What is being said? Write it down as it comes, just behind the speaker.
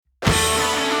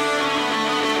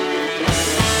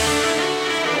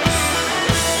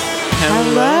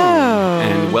Hello.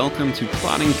 And welcome to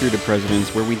Plotting Through the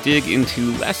Presidents, where we dig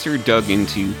into lesser dug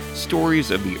into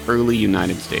stories of the early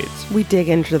United States. We dig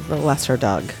into the lesser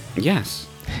dug. Yes.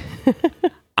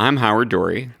 I'm Howard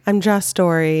Dory. I'm Joss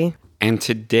Dory. And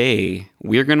today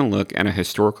we're going to look at a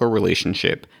historical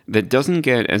relationship that doesn't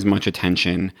get as much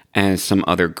attention as some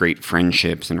other great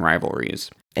friendships and rivalries.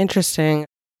 Interesting.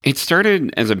 It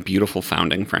started as a beautiful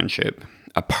founding friendship,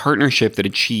 a partnership that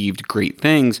achieved great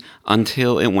things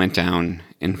until it went down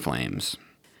in flames.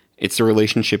 It's the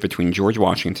relationship between George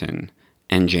Washington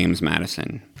and James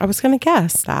Madison. I was going to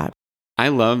guess that. I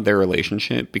love their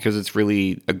relationship because it's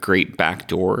really a great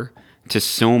backdoor to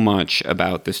so much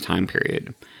about this time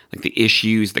period. Like the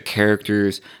issues, the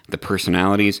characters, the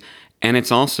personalities. And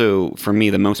it's also, for me,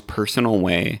 the most personal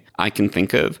way I can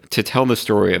think of to tell the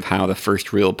story of how the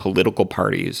first real political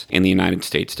parties in the United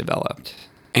States developed.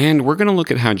 And we're going to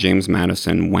look at how James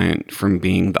Madison went from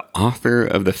being the author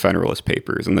of the Federalist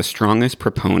Papers and the strongest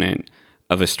proponent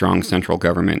of a strong central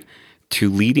government to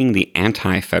leading the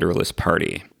Anti-Federalist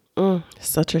Party.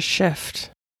 Such a shift.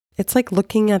 It's like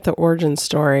looking at the origin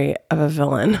story of a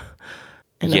villain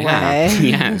in a way.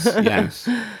 Yes.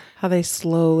 How they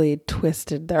slowly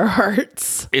twisted their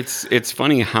hearts. It's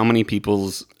funny how many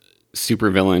people's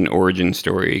supervillain origin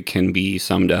story can be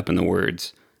summed up in the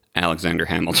words Alexander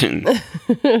Hamilton.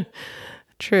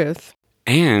 Truth.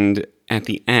 And at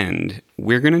the end,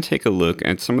 we're going to take a look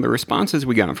at some of the responses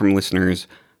we got from listeners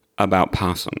about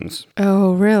possums.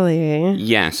 Oh, really?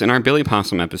 Yes, in our Billy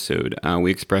Possum episode, we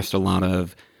expressed a lot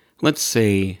of, let's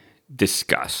say,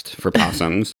 disgust for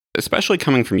possums. Especially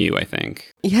coming from you, I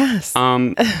think. Yes.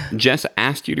 Jess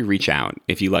asked you to reach out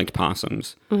if you liked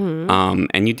possums. Mm-hmm.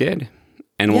 And you did.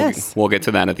 And we'll get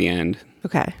to that at the end.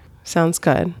 Okay. Sounds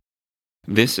good.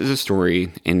 This is a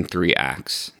story in 3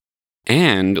 acts.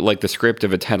 And like the script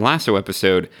of a Ted Lasso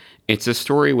episode, it's a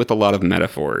story with a lot of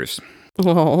metaphors.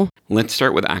 Oh. Let's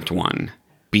start with Act 1.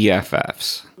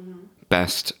 BFFs.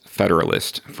 Best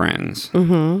Federalist Friends.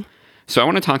 Mm-hmm. So I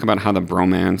want to talk about how the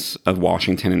bromance of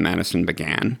Washington and Madison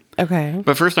began. Okay.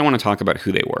 But first I want to talk about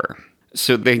who they were.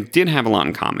 So they did have a lot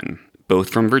in common. Both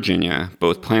from Virginia,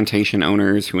 both plantation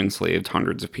owners who enslaved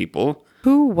hundreds of people.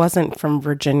 Who wasn't from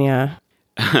Virginia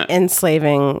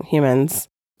enslaving humans?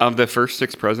 Of the first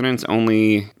 6 presidents,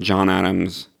 only John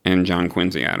Adams and John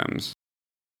Quincy Adams.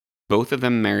 Both of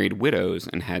them married widows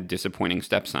and had disappointing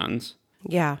stepsons.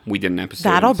 Yeah. We did an episode.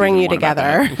 That'll bring you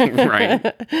together. Right.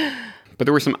 But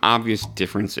there were some obvious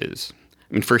differences.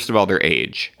 I mean, first of all, their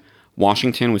age.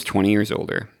 Washington was 20 years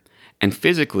older and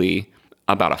physically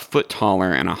about a foot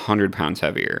taller and 100 pounds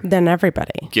heavier. Than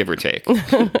everybody. Give or take.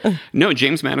 No,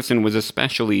 James Madison was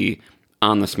especially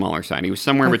on the smaller side. He was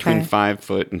somewhere between 5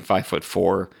 foot and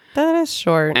 5'4". That is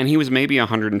short. And he was maybe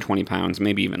 120 pounds,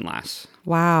 maybe even less.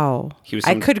 Wow.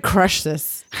 I could crush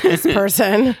this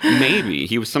person. Maybe.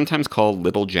 He was sometimes called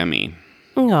Little Jemmy.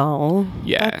 No.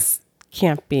 Yeah. That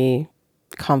can't be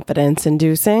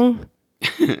confidence-inducing.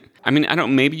 I mean,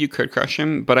 maybe you could crush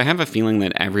him, but I have a feeling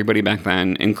that everybody back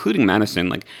then, including Madison,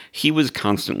 like, he was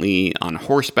constantly on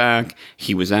horseback.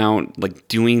 He was out, like,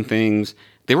 doing things.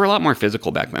 They were a lot more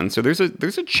physical back then. So there's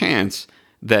a chance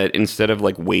that instead of,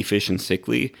 like, waifish and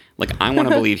sickly, like, I want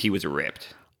to believe he was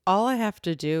ripped. All I have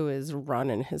to do is run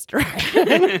in his direction.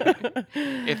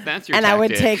 If that's your and tactic, I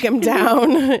would take him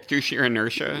down. Through sheer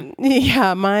inertia?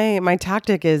 Yeah, my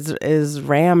tactic is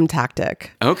ram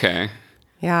tactic. Okay.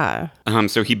 Yeah.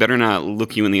 So he better not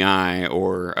look you in the eye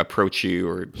or approach you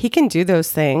or... He can do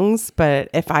those things, but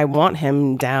if I want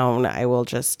him down, I will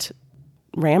just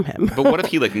ram him. But what if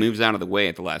he like moves out of the way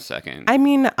at the last second? I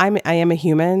mean, I am a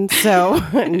human, so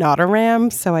not a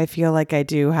ram. So I feel like I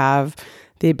do have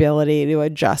the ability to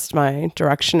adjust my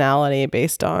directionality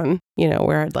based on,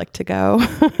 where I'd like to go.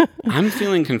 I'm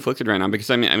feeling conflicted right now because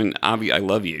I mean, Avi, I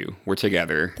love you. We're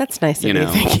together. That's nice of you.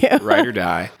 Thank you. Ride or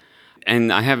die.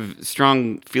 And I have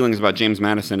strong feelings about James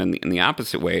Madison in the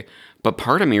opposite way. But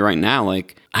part of me right now,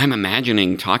 like, I'm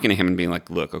imagining talking to him and being like,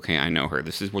 look, okay, I know her.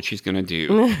 This is what she's going to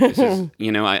do. This is,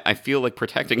 I feel like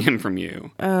protecting him from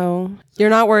you. Oh, you're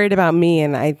not worried about me.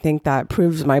 And I think that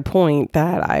proves my point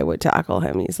that I would tackle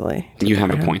him easily. You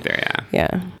have a point there, yeah.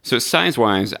 Yeah. So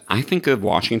size-wise, I think of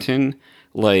Washington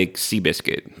like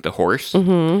Seabiscuit, the horse.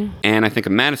 Mm-hmm. And I think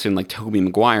of Madison like Tobey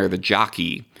Maguire, the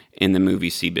jockey in the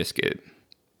movie Seabiscuit.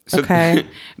 So okay.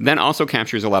 That also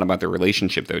captures a lot about their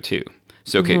relationship, though, too.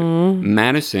 So, okay,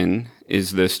 Madison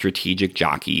is the strategic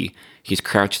jockey. He's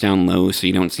crouched down low so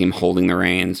you don't see him holding the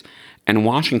reins. And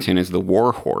Washington is the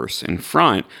war horse in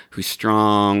front who's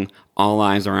strong. All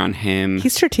eyes are on him.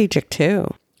 He's strategic,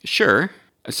 too. Sure.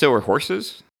 So are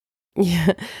horses.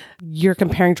 Yeah. You're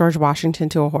comparing George Washington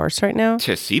to a horse right now?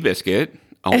 To Seabiscuit,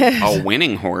 a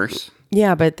winning horse.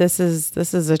 Yeah, but this is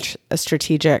a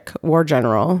strategic war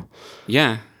general.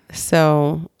 Yeah.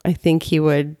 So I think he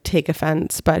would take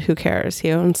offense, but who cares?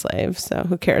 He owns slaves, so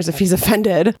who cares if he's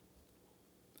offended?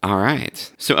 All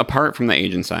right. So apart from the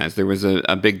age and size, there was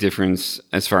a big difference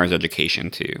as far as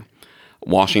education, too.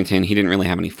 Washington, he didn't really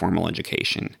have any formal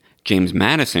education. James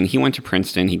Madison, he went to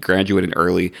Princeton. He graduated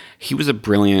early. He was a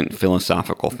brilliant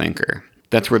philosophical thinker.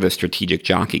 That's where the strategic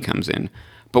jockey comes in.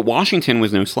 But Washington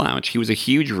was no slouch. He was a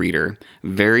huge reader,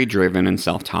 very driven and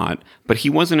self-taught, but he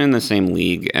wasn't in the same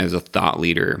league as a thought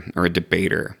leader or a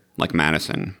debater like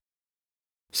Madison.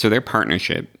 So their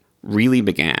partnership really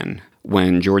began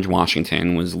when George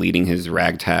Washington was leading his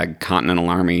ragtag Continental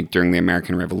Army during the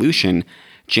American Revolution.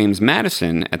 James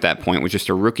Madison, at that point, was just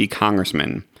a rookie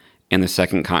congressman in the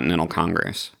Second Continental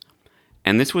Congress.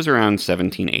 And this was around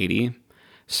 1780.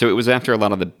 So it was after a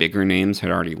lot of the bigger names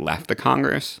had already left the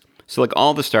Congress. So like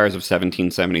all the stars of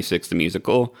 1776, the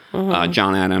musical,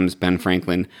 John Adams, Ben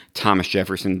Franklin, Thomas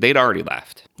Jefferson, they'd already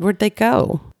left. Where'd they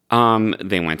go?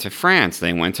 They went to France.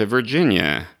 They went to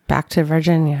Virginia. Back to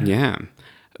Virginia. Yeah.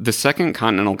 The Second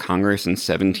Continental Congress in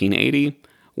 1780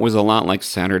 was a lot like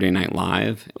Saturday Night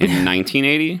Live in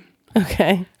 1980.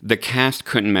 Okay. The cast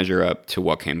couldn't measure up to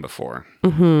what came before.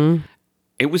 Mm-hmm.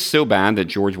 It was so bad that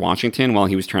George Washington, while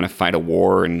he was trying to fight a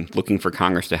war and looking for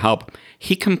Congress to help,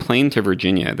 he complained to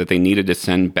Virginia that they needed to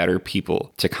send better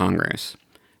people to Congress.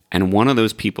 And one of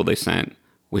those people they sent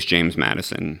was James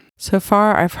Madison. So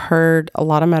far, I've heard a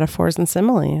lot of metaphors and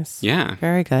similes. Yeah.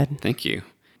 Very good. Thank you.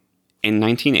 In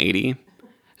 1980,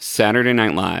 Saturday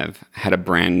Night Live had a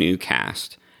brand new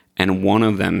cast, and one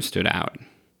of them stood out.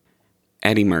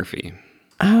 Eddie Murphy.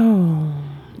 Oh.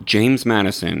 James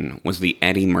Madison was the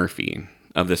Eddie Murphy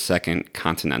of the Second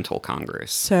Continental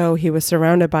Congress. So he was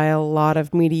surrounded by a lot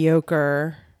of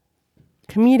mediocre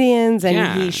comedians,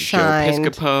 and he shined.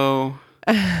 Joe Piscopo.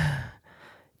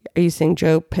 Are you saying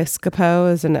Joe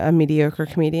Piscopo is a mediocre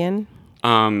comedian?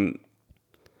 Yeah.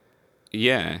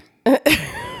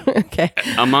 Okay.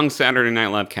 Among Saturday Night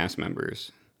Live cast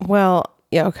members. Well,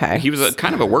 yeah, okay. He was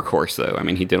kind of a workhorse, though. I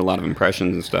mean, he did a lot of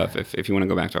impressions and stuff, if you want to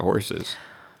go back to horses.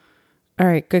 All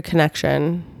right, good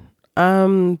connection.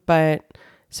 But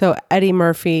so Eddie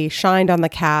Murphy shined on the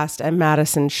cast and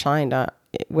Madison shined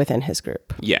within his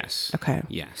group. Yes. Okay.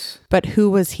 Yes. But who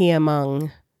was he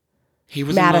among? He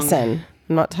was Madison.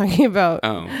 I'm not talking about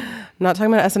Oh. I'm not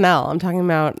talking about SNL. I'm talking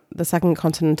about the Second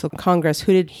Continental Congress.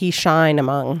 Who did he shine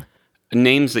among?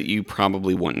 Names that you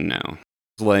probably wouldn't know.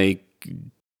 Like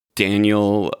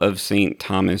Daniel of St.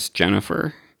 Thomas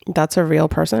Jennifer. That's a real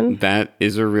person? That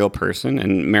is a real person.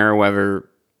 And Meriwether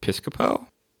Piscopo?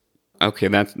 Okay,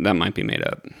 that might be made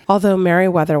up. Although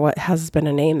Meriwether has been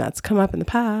a name that's come up in the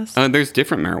past. There's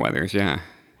different Meriwethers, yeah.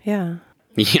 Yeah.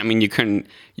 Yeah, I mean, you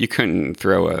couldn't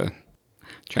throw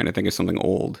trying to think of something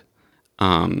old.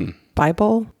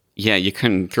 Bible? Yeah, you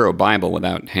couldn't throw a Bible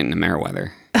without hitting a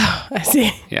Meriwether. Oh, I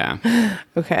see. Yeah.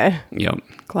 Okay. Yep.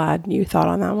 Glad you thought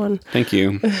on that one. Thank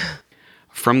you.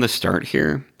 From the start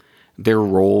here, their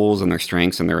roles and their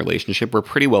strengths and their relationship were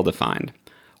pretty well defined.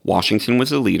 Washington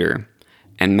was the leader,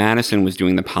 and Madison was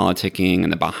doing the politicking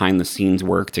and the behind-the-scenes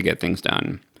work to get things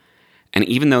done. And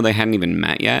even though they hadn't even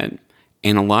met yet,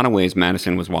 in a lot of ways,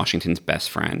 Madison was Washington's best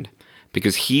friend,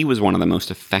 because he was one of the most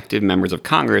effective members of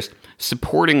Congress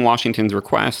supporting Washington's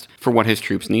request for what his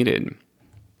troops needed.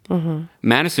 Mm-hmm.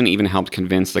 Madison even helped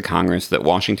convince the Congress that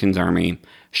Washington's army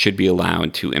should be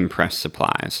allowed to impress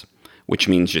supplies, which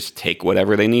means just take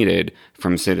whatever they needed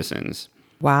from citizens.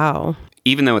 Wow.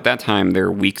 Even though at that time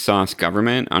their weak sauce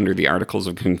government under the Articles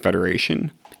of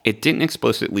Confederation, it didn't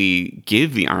explicitly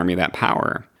give the army that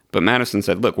power. But Madison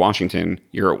said, look, Washington,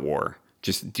 you're at war.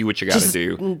 Just do what you got to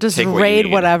do. Just Take raid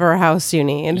whatever house you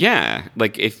need. Yeah.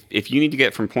 Like if you need to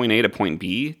get from point A to point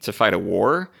B to fight a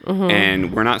war,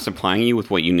 and we're not supplying you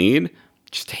with what you need,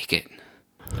 just take it.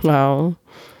 Wow.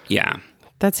 Yeah.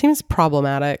 That seems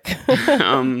problematic.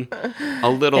 A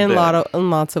little bit. In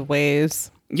lots of ways.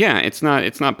 Yeah, it's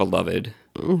not beloved.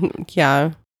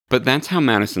 Yeah. But that's how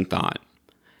Madison thought.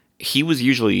 He was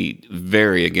usually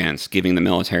very against giving the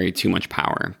military too much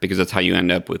power, because that's how you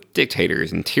end up with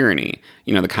dictators and tyranny,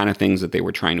 the kind of things that they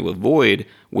were trying to avoid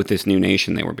with this new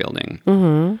nation they were building.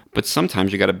 Mm-hmm. But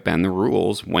sometimes you got to bend the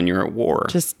rules when you're at war.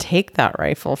 Just take that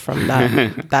rifle from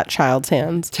that child's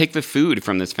hands. Take the food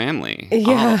from this family.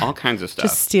 Yeah. All kinds of stuff.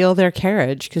 Just steal their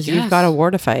carriage, because you've got a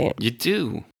war to fight. You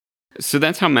do. So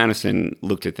that's how Madison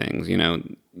looked at things. You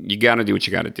got to do what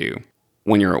you got to do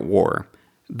when you're at war.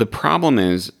 The problem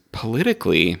is,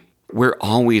 politically, we're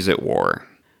always at war.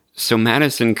 So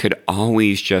Madison could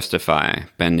always justify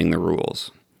bending the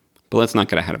rules. But let's not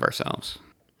get ahead of ourselves.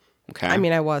 Okay? I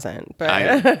mean, I wasn't, but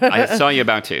I saw you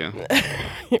about to.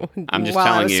 I'm just while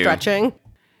telling I was you. stretching.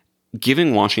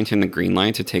 Giving Washington the green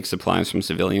light to take supplies from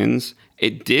civilians,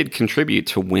 it did contribute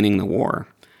to winning the war.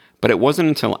 But it wasn't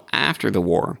until after the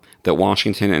war that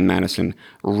Washington and Madison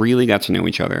really got to know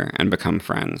each other and become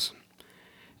friends.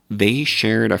 They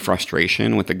shared a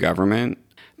frustration with the government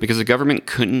because the government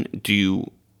couldn't do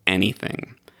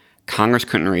anything. Congress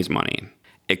couldn't raise money.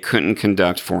 It couldn't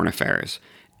conduct foreign affairs.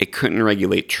 It couldn't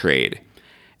regulate trade.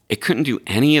 It couldn't do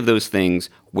any of those things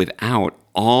without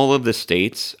all of the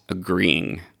states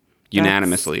agreeing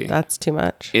unanimously. That's too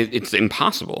much. It's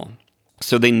impossible.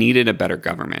 So they needed a better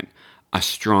government, a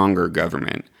stronger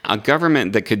government, a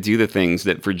government that could do the things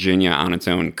that Virginia on its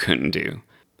own couldn't do.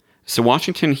 So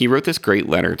Washington, he wrote this great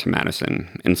letter to Madison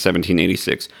in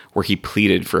 1786 where he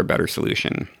pleaded for a better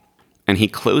solution. And he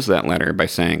closed that letter by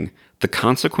saying, "The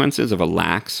consequences of a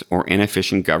lax or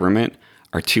inefficient government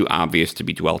are too obvious to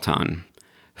be dwelt on.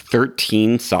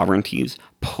 13 sovereignties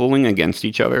pulling against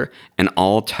each other and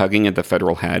all tugging at the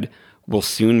federal head will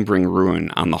soon bring ruin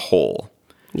on the whole.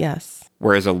 Yes.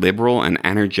 Whereas a liberal and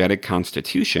energetic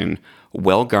constitution,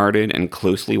 well guarded and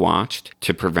closely watched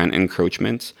to prevent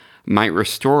encroachments, might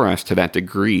restore us to that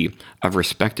degree of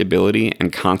respectability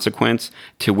and consequence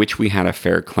to which we had a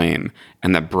fair claim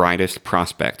and the brightest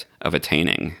prospect of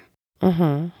attaining."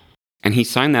 Mm-hmm. And he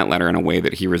signed that letter in a way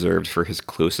that he reserved for his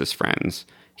closest friends.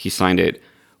 He signed it,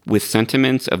 "With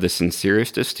sentiments of the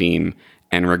sincerest esteem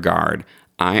and regard,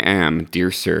 I am,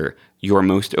 dear sir, your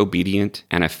most obedient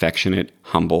and affectionate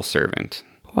humble servant."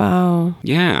 Wow.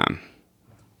 Yeah.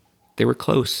 They were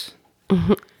close.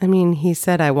 I mean, he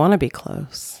said, "I want to be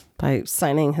close," by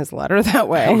signing his letter that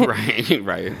way.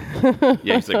 Right.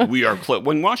 Yeah, he's like, "We are close."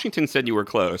 When Washington said you were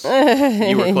close,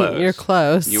 you were close. You're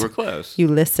close. You were close. You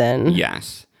listen.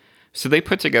 Yes. So they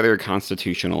put together a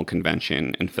constitutional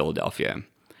convention in Philadelphia.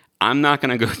 I'm not going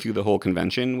to go through the whole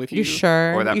convention with you. You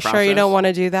sure? Or that You process. sure you don't want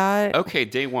to do that? Okay,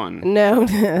 day one. No,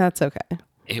 that's okay.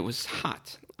 It was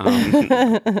hot.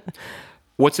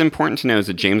 What's important to know is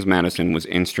that James Madison was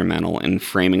instrumental in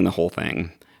framing the whole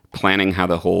thing, planning how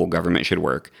the whole government should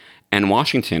work. And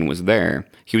Washington was there.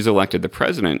 He was elected the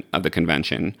president of the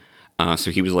convention.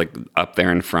 So he was like up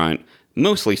there in front,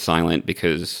 mostly silent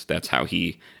because that's how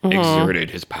he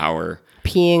exerted his power.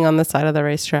 Peeing on the side of the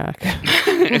racetrack.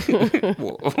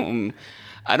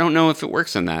 I don't know if it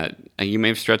works in that. You may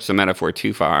have stretched the metaphor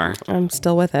too far. I'm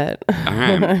still with it. All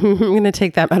right. I'm going to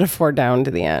take that metaphor down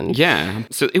to the end. Yeah.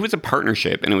 So it was a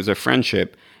partnership and it was a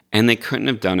friendship, and they couldn't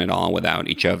have done it all without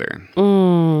each other.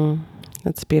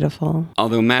 That's beautiful.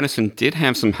 Although Madison did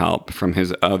have some help from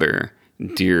his other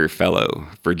dear fellow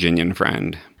Virginian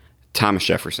friend, Thomas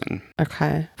Jefferson.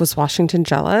 Okay. Was Washington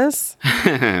jealous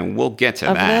We'll get to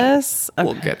of that. this? Okay.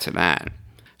 We'll get to that.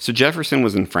 So Jefferson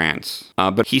was in France,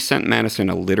 but he sent Madison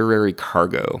a literary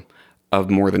cargo of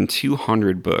more than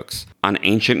 200 books on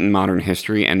ancient and modern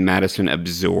history, and Madison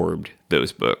absorbed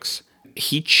those books.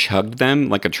 He chugged them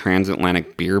like a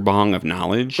transatlantic beer bong of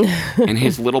knowledge, and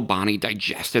his little body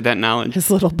digested that knowledge. His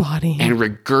little body. And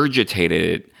regurgitated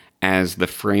it as the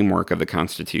framework of the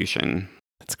Constitution.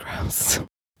 That's gross.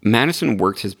 Madison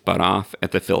worked his butt off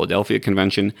at the Philadelphia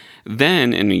Convention,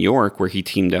 then in New York, where he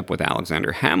teamed up with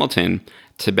Alexander Hamilton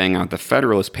to bang out the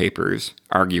Federalist Papers,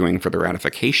 arguing for the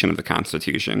ratification of the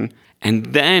Constitution. And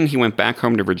then he went back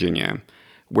home to Virginia,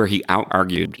 where he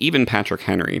out-argued even Patrick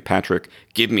Henry. Patrick,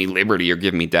 give me liberty or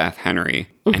give me death, Henry.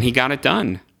 And he got it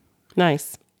done.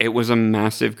 Nice. It was a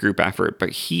massive group effort,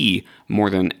 but he, more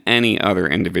than any other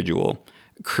individual,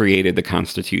 created the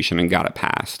Constitution and got it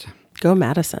passed. Go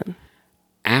Madison.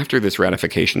 After this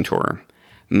ratification tour,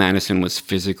 Madison was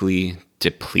physically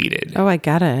depleted. Oh, I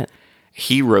get it.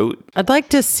 He wrote... I'd like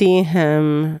to see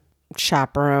him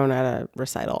chaperone at a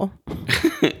recital.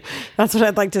 That's what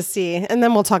I'd like to see. And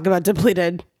then we'll talk about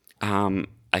depleted.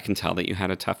 I can tell that you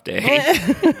had a tough day.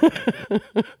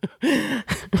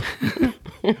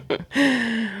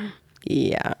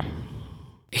 Yeah.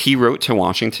 He wrote to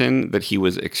Washington that he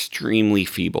was extremely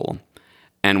feeble,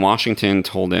 and Washington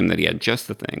told him that he had just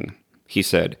the thing. He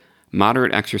said,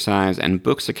 "Moderate exercise and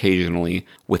books occasionally,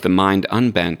 with the mind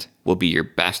unbent, will be your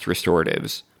best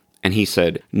restoratives." And he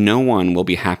said, "No one will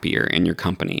be happier in your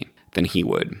company than he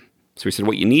would." So he said,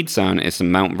 "What you need, son, is some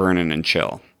Mount Vernon and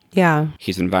chill." Yeah.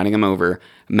 He's inviting him over.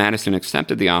 Madison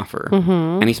accepted the offer,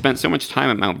 and he spent so much time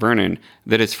at Mount Vernon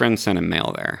that his friends sent him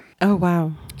mail there. Oh,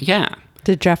 wow. Yeah.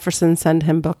 Did Jefferson send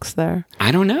him books there?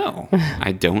 I don't know.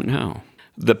 I don't know.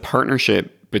 The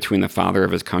partnership between the father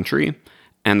of his country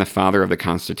and the father of the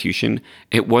Constitution,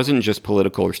 it wasn't just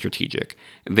political or strategic.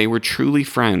 They were truly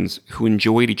friends who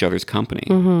enjoyed each other's company.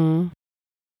 Mm-hmm.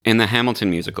 In the Hamilton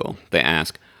musical, they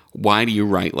ask, why do you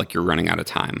write like you're running out of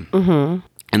time? Mm-hmm.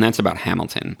 And that's about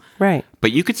Hamilton. Right.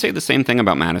 But you could say the same thing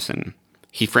about Madison.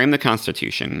 He framed the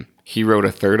Constitution, he wrote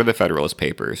a third of the Federalist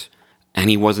Papers, and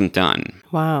he wasn't done.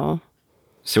 Wow.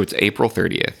 So it's April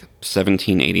 30th,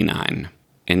 1789,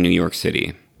 in New York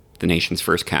City, the nation's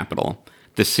first capital.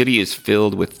 The city is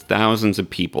filled with thousands of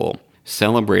people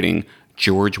celebrating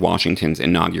George Washington's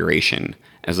inauguration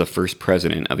as the first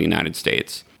president of the United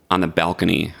States on the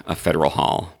balcony of Federal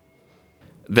Hall.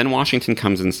 Then Washington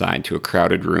comes inside to a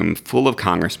crowded room full of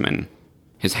congressmen.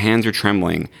 His hands are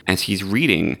trembling as he's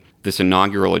reading this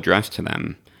inaugural address to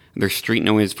them. There's street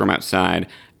noise from outside.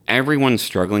 Everyone's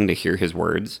struggling to hear his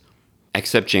words,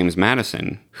 except James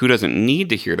Madison, who doesn't need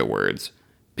to hear the words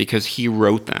because he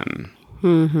wrote them.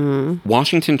 Mm-hmm.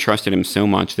 Washington trusted him so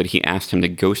much that he asked him to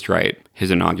ghostwrite his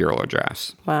inaugural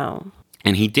address. Wow.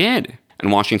 And he did.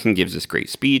 And Washington gives this great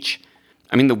speech.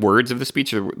 I mean, the words of the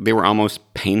speech, they were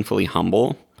almost painfully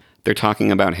humble. They're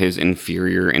talking about his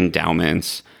inferior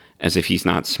endowments as if he's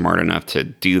not smart enough to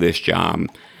do this job.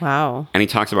 Wow. And he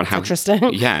talks about how...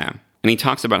 Interesting. Yeah. And he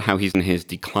talks about how he's in his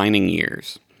declining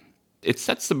years. It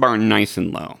sets the bar nice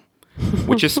and low,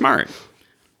 which is smart.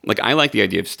 Like, I like the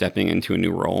idea of stepping into a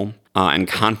new role and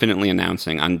confidently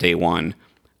announcing on day one,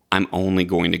 I'm only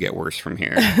going to get worse from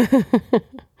here.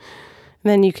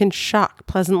 Then you can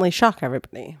pleasantly shock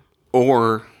everybody.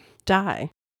 Or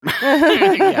die.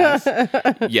 yes.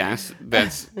 Yes,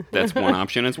 that's one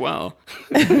option as well.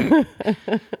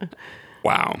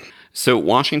 Wow. So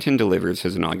Washington delivers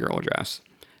his inaugural address.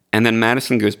 And then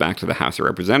Madison goes back to the House of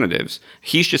Representatives.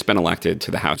 He's just been elected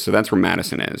to the House, so that's where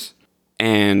Madison is.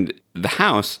 And the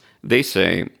House, they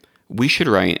say, we should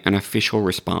write an official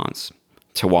response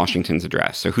to Washington's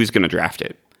address. So who's going to draft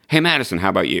it? Hey, Madison, how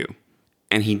about you?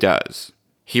 And he does.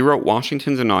 He wrote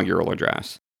Washington's inaugural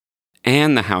address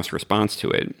and the House response to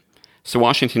it. So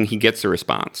Washington, he gets the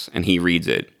response, and he reads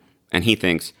it, and he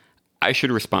thinks, I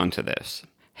should respond to this.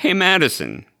 Hey,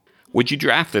 Madison, would you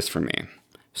draft this for me?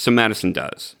 So Madison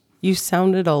does. You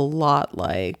sounded a lot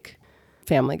like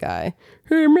Family Guy.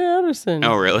 Hey, Madison.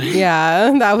 Oh, really?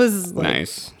 Yeah, that was like,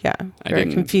 nice. Yeah,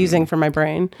 very confusing for my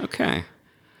brain. Okay.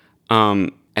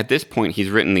 At this point, he's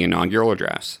written the inaugural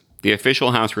address, the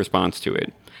official House response to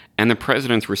it, and the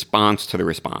president's response to the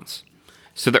response.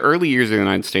 So the early years of the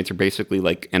United States are basically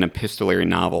like an epistolary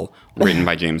novel written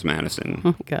by James Madison.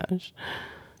 Oh my gosh.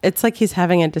 It's like he's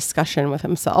having a discussion with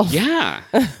himself. Yeah.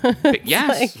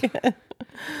 Yes.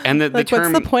 And the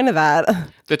term... what's the point of that?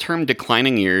 The term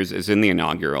declining years is in the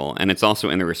inaugural, and it's also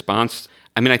in the response.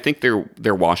 I mean, I think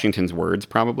they're Washington's words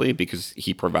probably because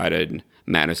he provided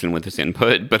Madison with his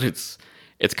input, but it's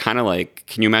kind of like,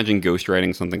 can you imagine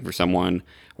ghostwriting something for someone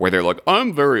where they're like,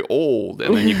 I'm very old,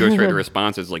 and then you ghostwrite the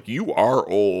response, it's like, you are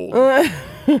old.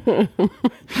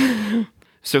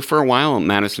 So for a while,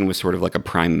 Madison was sort of like a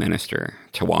prime minister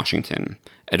to Washington,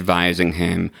 advising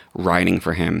him, writing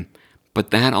for him. But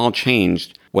that all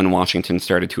changed when Washington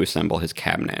started to assemble his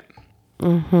cabinet.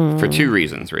 Mm-hmm. For two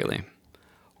reasons, really.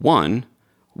 One,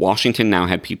 Washington now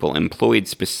had people employed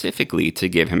specifically to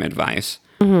give him advice.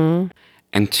 Mm-hmm.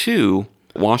 And two,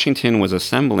 Washington was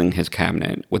assembling his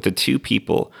cabinet with the two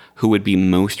people who would be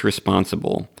most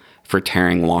responsible for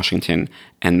tearing Washington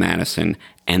and Madison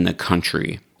and the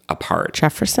country apart.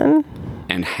 Jefferson?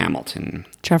 And Hamilton.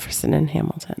 Jefferson and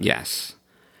Hamilton. Yes.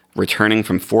 Returning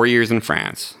from 4 years in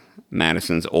France,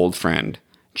 Madison's old friend,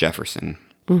 Jefferson.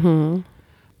 Mm-hmm.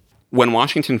 When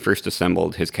Washington first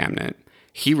assembled his cabinet,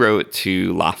 he wrote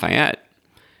to Lafayette,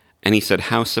 and he said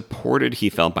how supported he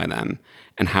felt by them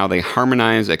and how they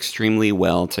harmonize extremely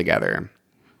well together.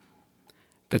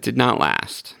 That did not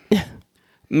last.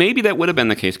 Maybe that would have been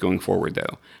the case going forward,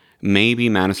 though. Maybe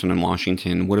Madison and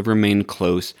Washington would have remained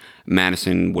close.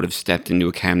 Madison would have stepped into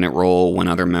a cabinet role when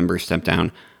other members stepped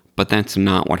down. But that's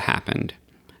not what happened.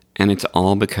 And it's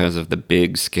all because of the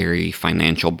big, scary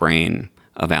financial brain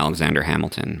of Alexander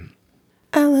Hamilton.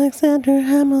 Alexander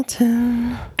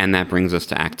Hamilton. And that brings us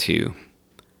to Act 2.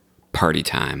 Party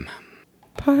time.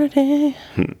 Party.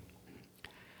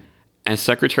 As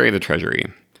Secretary of the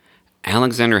Treasury,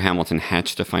 Alexander Hamilton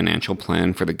hatched a financial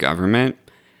plan for the government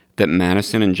that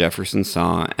Madison and Jefferson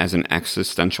saw as an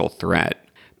existential threat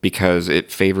because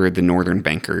it favored the northern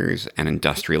bankers and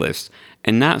industrialists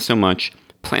and not so much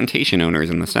plantation owners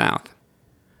in the South.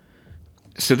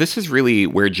 So this is really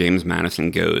where James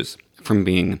Madison goes from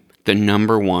being the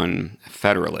number one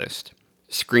Federalist,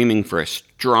 screaming for a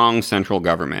strong central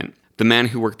government, the man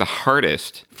who worked the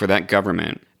hardest for that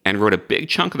government and wrote a big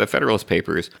chunk of the Federalist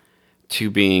Papers, to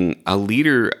being a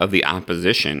leader of the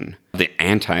opposition, the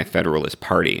anti-federalist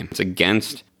party. It's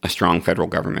against a strong federal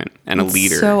government and a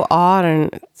leader. So odd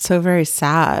and so very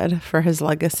sad for his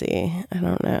legacy. I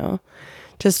don't know.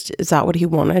 Just, is that what he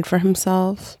wanted for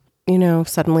himself?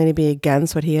 Suddenly to be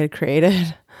against what he had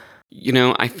created?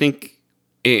 I think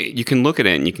you can look at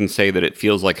it and you can say that it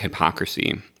feels like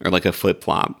hypocrisy or like a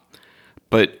flip-flop.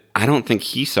 But I don't think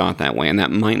he saw it that way, and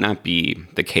that might not be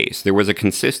the case. There was a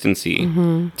consistency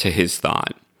to his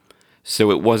thought.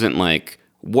 So it wasn't like,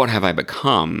 what have I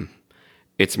become?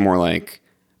 It's more like,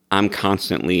 I'm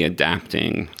constantly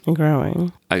adapting and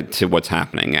growing to what's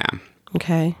happening. Yeah.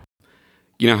 Okay.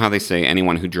 You know how they say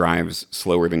anyone who drives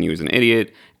slower than you is an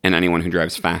idiot, and anyone who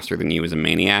drives faster than you is a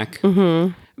maniac?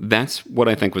 Mm-hmm. That's what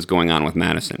I think was going on with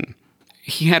Madison.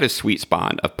 He had a sweet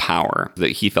spot of power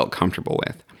that he felt comfortable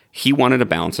with. He wanted a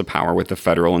balance of power with the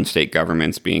federal and state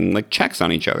governments being like checks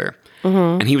on each other.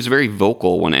 Mm-hmm. And he was very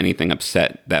vocal when anything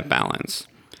upset that balance.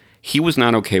 He was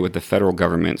not okay with the federal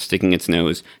government sticking its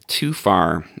nose too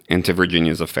far into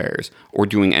Virginia's affairs or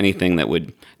doing anything that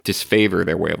would disfavor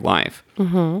their way of life.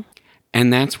 Mm-hmm.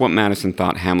 And that's what Madison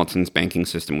thought Hamilton's banking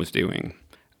system was doing.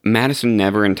 Madison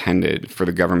never intended for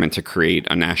the government to create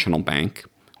a national bank,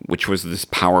 which was this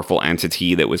powerful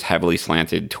entity that was heavily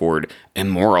slanted toward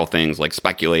immoral things like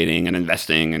speculating and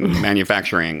investing and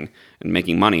manufacturing and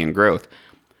making money and growth.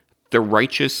 The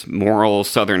righteous, moral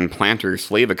Southern planter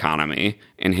slave economy,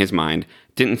 in his mind,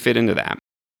 didn't fit into that.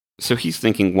 So he's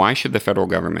thinking, why should the federal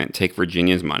government take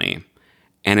Virginia's money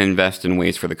and invest in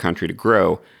ways for the country to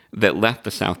grow that left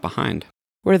the South behind?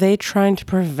 Were they trying to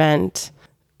prevent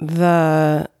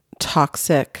the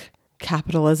toxic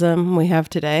capitalism we have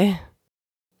today?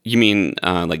 You mean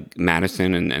like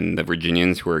Madison and the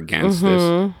Virginians who were against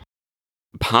this?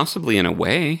 Possibly in a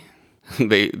way.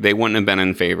 They wouldn't have been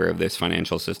in favor of this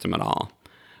financial system at all.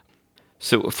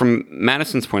 So from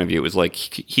Madison's point of view, it was like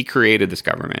he created this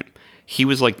government. He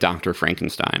was like Dr.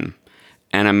 Frankenstein,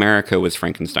 and America was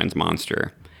Frankenstein's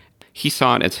monster. He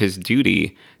saw it as his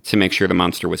duty to make sure the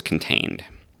monster was contained.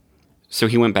 So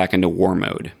he went back into war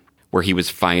mode, where he was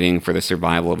fighting for the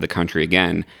survival of the country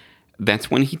again. That's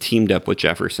when he teamed up with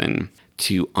Jefferson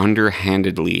to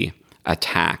underhandedly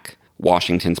attack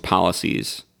Washington's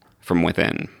policies from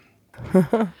within.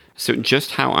 So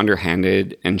just how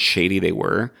underhanded and shady they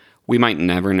were, we might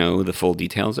never know the full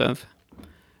details of.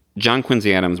 John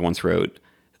Quincy Adams once wrote,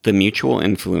 "The mutual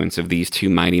influence of these two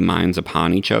mighty minds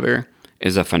upon each other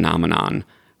is a phenomenon,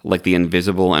 like the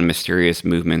invisible and mysterious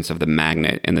movements of the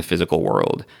magnet in the physical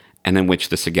world, and in which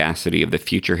the sagacity of the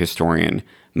future historian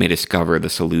may discover the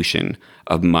solution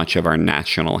of much of our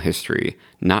national history,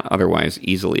 not otherwise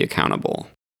easily accountable."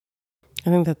 I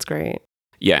think that's great.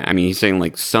 Yeah, I mean, he's saying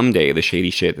like someday the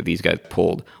shady shit that these guys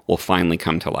pulled will finally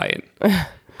come to light.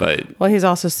 But well, he's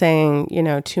also saying,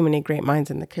 too many great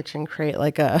minds in the kitchen create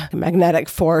like a magnetic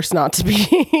force not to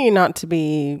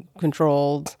be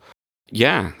controlled.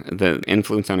 Yeah, the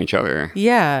influence on each other.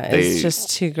 Yeah, it's just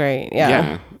too great.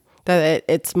 Yeah. That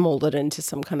it's molded into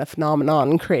some kind of phenomenon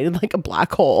and created like a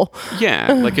black hole.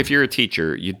 Yeah, like if you're a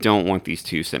teacher, you don't want these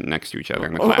two sitting next to each other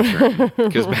in the classroom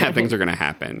because bad things are going to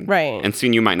happen. Right. And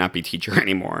soon you might not be teacher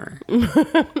anymore.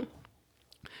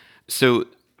 So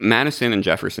Madison and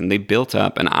Jefferson, they built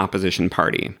up an opposition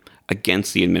party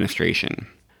against the administration.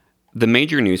 The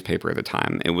major newspaper at the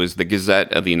time, it was the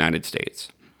Gazette of the United States.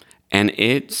 And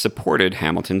it supported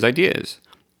Hamilton's ideas,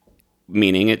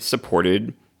 meaning it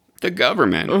supported the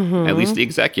government, at least the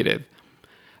executive.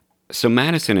 So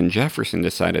Madison and Jefferson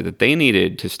decided that they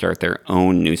needed to start their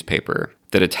own newspaper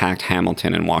that attacked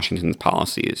Hamilton and Washington's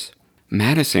policies.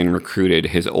 Madison recruited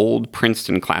his old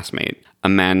Princeton classmate, a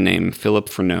man named Philip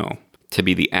Freneau, to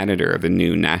be the editor of the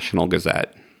new National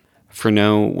Gazette.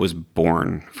 Freneau was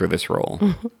born for this role.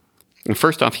 And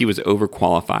first off, he was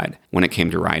overqualified when it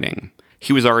came to writing.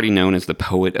 He was already known as the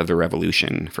poet of the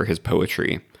Revolution for his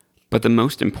poetry. But the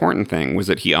most important thing was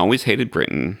that he always hated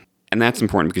Britain, and that's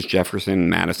important because Jefferson,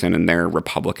 Madison, and their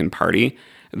Republican Party,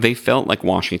 they felt like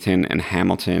Washington and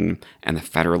Hamilton and the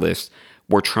Federalists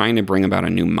were trying to bring about a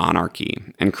new monarchy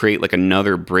and create like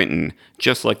another Britain,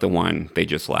 just like the one they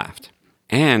just left.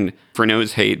 And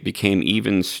Freneau's hate became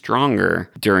even stronger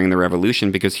during the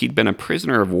Revolution because he'd been a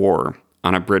prisoner of war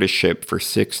on a British ship for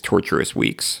 6 torturous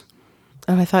weeks.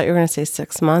 Oh, I thought you were going to say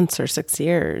 6 months or 6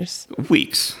 years.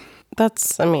 Weeks.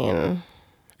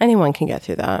 Anyone can get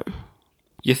through that.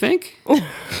 You think?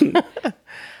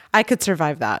 I could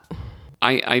survive that.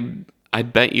 I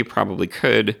bet you probably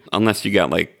could, unless you got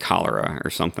like cholera or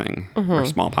something, or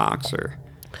smallpox, or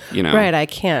Right, I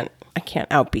can't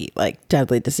outbeat like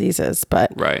deadly diseases,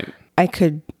 but right. I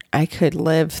could I could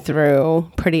live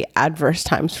through pretty adverse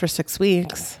times for 6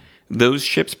 weeks. Those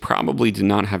ships probably did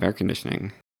not have air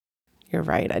conditioning. You're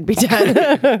right. I'd be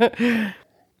dead.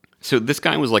 So this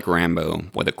guy was like Rambo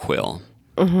with a quill.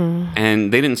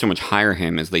 And they didn't so much hire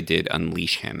him as they did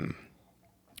unleash him.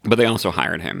 But they also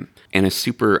hired him in a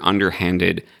super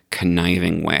underhanded,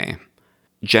 conniving way.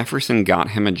 Jefferson got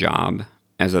him a job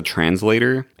as a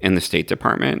translator in the State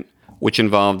Department, which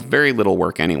involved very little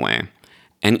work anyway,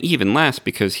 and even less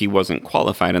because he wasn't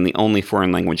qualified and the only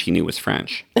foreign language he knew was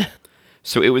French.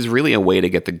 So it was really a way to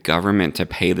get the government to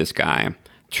pay this guy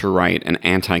to write an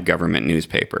anti-government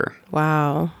newspaper.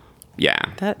 Wow.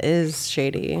 Yeah. That is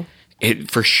shady. It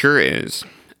for sure is.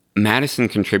 Madison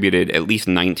contributed at least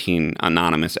 19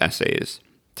 anonymous essays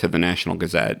to the National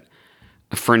Gazette.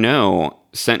 Freneau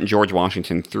sent George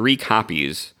Washington 3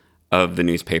 copies of the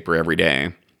newspaper every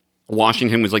day.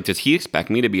 Washington was like, does he expect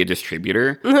me to be a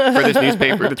distributor for this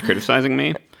newspaper that's criticizing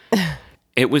me?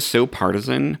 It was so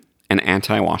partisan and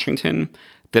anti-Washington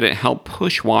that it helped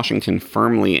push Washington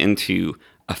firmly into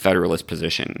a Federalist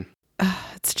position.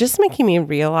 It's just making me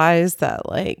realize that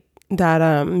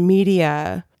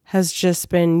media has just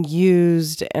been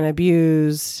used and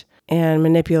abused and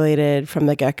manipulated from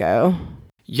the get-go.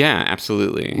 Yeah,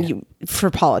 absolutely. For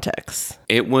politics.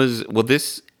 It was,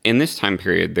 in this time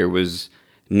period, there was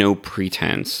no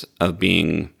pretense of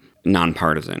being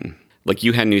nonpartisan. Like,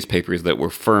 you had newspapers that were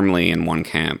firmly in one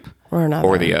camp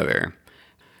or the other.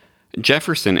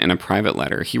 Jefferson, in a private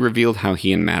letter, he revealed how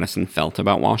he and Madison felt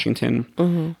about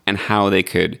Washington and how they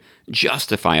could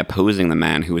justify opposing the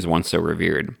man who was once so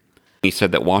revered. He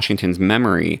said that Washington's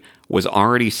memory was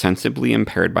already sensibly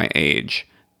impaired by age.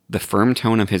 The firm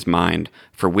tone of his mind,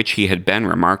 for which he had been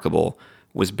remarkable,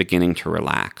 was beginning to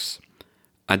relax.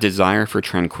 A desire for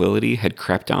tranquility had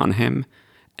crept on him,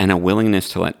 and a willingness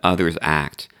to let others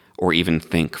act or even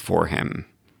think for him.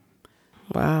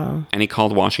 Wow. And he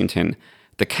called Washington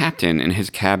the captain in his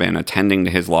cabin attending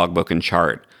to his logbook and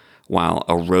chart, while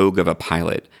a rogue of a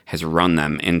pilot has run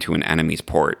them into an enemy's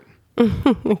port.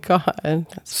 God,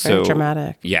 that's very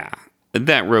dramatic. Yeah.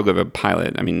 That rogue of a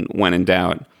pilot, I mean, when in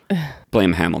doubt,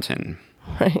 blame Hamilton.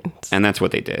 Right. And that's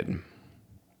what they did.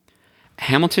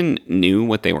 Hamilton knew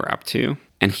what they were up to,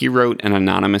 and he wrote an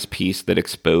anonymous piece that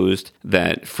exposed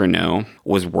that Freneau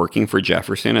was working for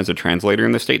Jefferson as a translator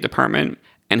in the State Department,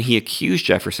 and he accused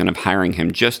Jefferson of hiring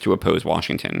him just to oppose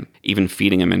Washington, even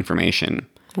feeding him information.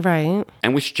 Right.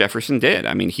 And which Jefferson did.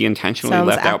 I mean, he intentionally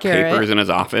left out papers in his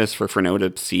office for Freneau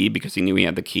to see because he knew he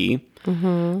had the key.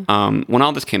 When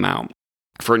all this came out,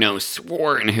 Freneau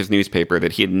swore in his newspaper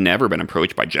that he had never been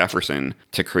approached by Jefferson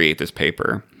to create this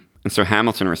paper. And so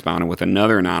Hamilton responded with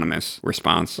another anonymous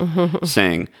response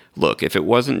saying, look, if it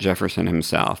wasn't Jefferson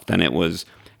himself, then it was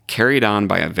carried on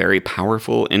by a very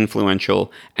powerful,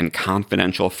 influential, and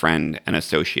confidential friend and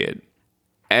associate.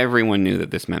 Everyone knew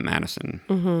that this meant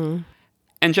Madison.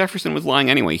 And Jefferson was lying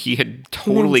anyway. He had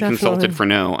totally consulted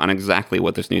Freneau on exactly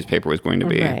what this newspaper was going to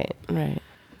be. Right.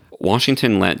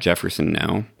 Washington let Jefferson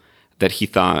know that he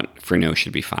thought Freneau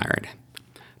should be fired.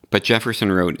 But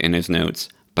Jefferson wrote in his notes,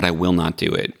 but I will not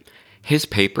do it. His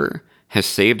paper has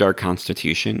saved our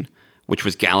Constitution, which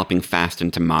was galloping fast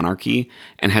into monarchy,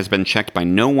 and has been checked by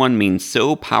no one means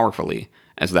so powerfully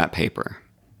as that paper.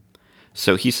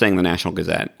 So he's saying the National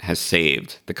Gazette has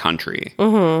saved the country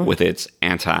with its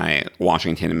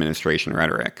anti-Washington administration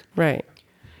rhetoric. Right.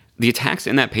 The attacks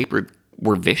in that paper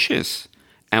were vicious.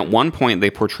 At one point, they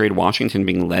portrayed Washington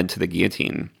being led to the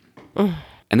guillotine.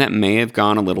 And that may have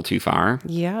gone a little too far.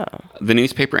 Yeah. The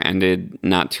newspaper ended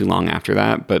not too long after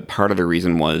that, but part of the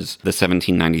reason was the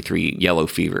 1793 yellow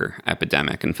fever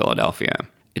epidemic in Philadelphia.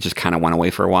 It just kind of went away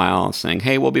for a while, saying,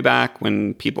 hey, we'll be back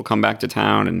when people come back to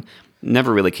town, and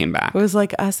never really came back. It was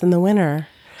like us in the winter.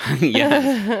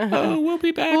 Yeah. Oh, we'll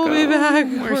be back. We'll be back.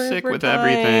 We're sick with dying.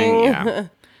 everything. Yeah.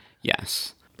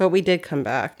 Yes. But we did come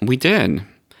back. We did.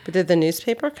 But did the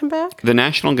newspaper come back? The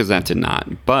National Gazette did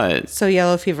not, but... So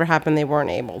yellow fever happened, they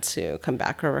weren't able to come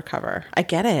back or recover. I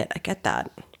get it. I get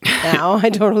that. Now,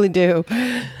 I totally do.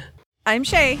 I'm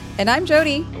Shay. And I'm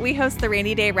Jody. We host the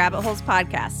Rainy Day Rabbit Holes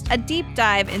podcast, a deep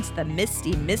dive into the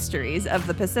misty mysteries of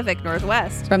the Pacific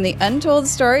Northwest. From the untold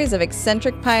stories of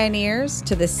eccentric pioneers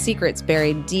to the secrets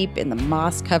buried deep in the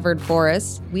moss-covered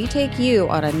forests, we take you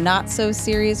on a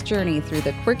not-so-serious journey through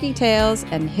the quirky tales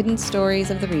and hidden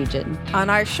stories of the region. On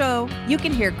our show, you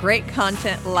can hear great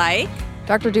content like...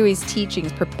 Dr. Dewey's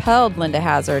teachings propelled Linda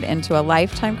Hazard into a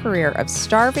lifetime career of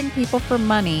starving people for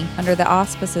money under the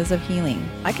auspices of healing.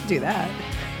 I could do that.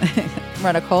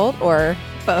 Run a cult or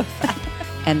both.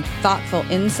 And thoughtful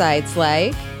insights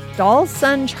like... Doll's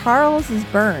son Charles is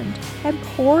burned, and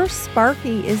poor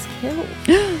Sparky is killed.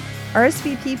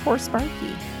 RSVP, poor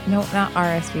Sparky. No, not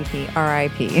RSVP,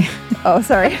 RIP. Oh,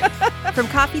 sorry. From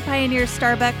coffee pioneers,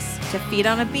 Starbucks, to feet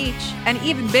on a beach, and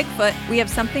even Bigfoot, we have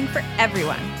something for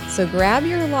everyone. So grab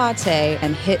your latte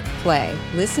and hit play.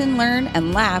 Listen, learn,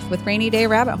 and laugh with Rainy Day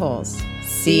Rabbit Holes.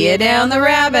 See you down the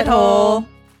rabbit hole.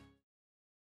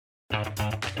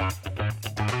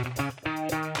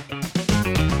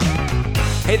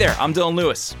 Hey there, I'm Dylan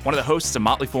Lewis, one of the hosts of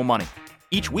Motley Fool Money.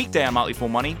 Each weekday on Motley Fool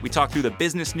Money, we talk through the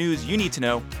business news you need to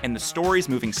know and the stories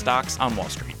moving stocks on Wall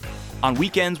Street. On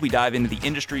weekends, we dive into the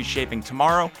industries shaping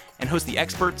tomorrow and host the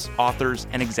experts, authors,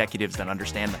 and executives that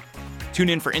understand them. Tune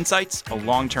in for insights, a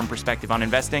long-term perspective on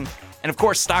investing, and of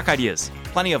course, stock ideas.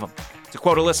 Plenty of them. To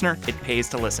quote a listener, it pays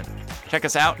to listen. Check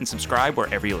us out and subscribe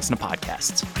wherever you listen to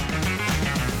podcasts.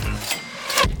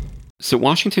 So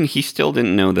Washington, he still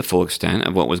didn't know the full extent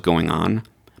of what was going on,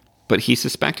 but he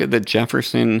suspected that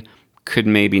Jefferson could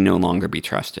maybe no longer be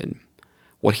trusted.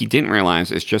 What he didn't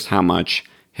realize is just how much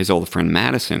his old friend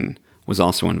Madison was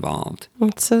also involved.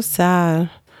 It's so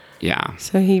sad. Yeah.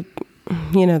 So he,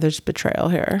 there's betrayal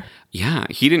here. Yeah,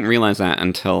 he didn't realize that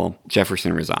until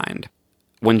Jefferson resigned.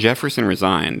 When Jefferson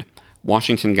resigned,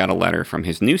 Washington got a letter from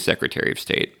his new Secretary of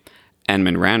State,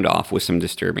 Edmund Randolph, with some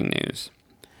disturbing news.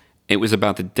 It was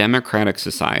about the democratic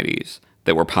societies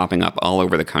that were popping up all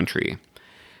over the country.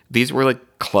 These were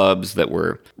like clubs that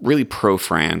were really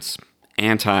pro-France,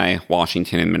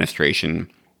 anti-Washington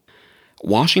administration.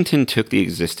 Washington took the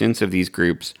existence of these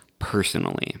groups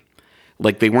personally.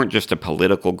 Like they weren't just a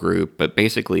political group, but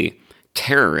basically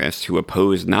terrorists who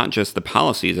opposed not just the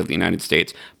policies of the United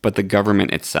States, but the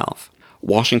government itself.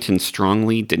 Washington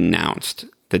strongly denounced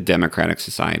the democratic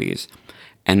societies,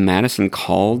 and Madison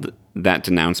called that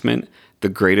denouncement the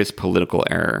greatest political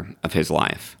error of his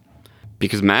life.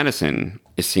 Because Madison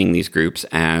is seeing these groups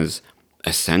as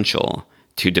essential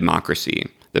to democracy.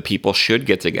 The people should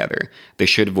get together. They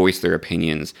should voice their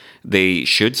opinions. They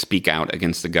should speak out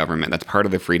against the government. That's part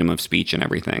of the freedom of speech and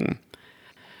everything.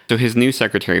 So his new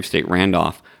Secretary of State,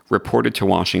 Randolph, reported to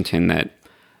Washington that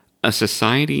a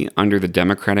society under the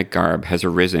Democratic garb has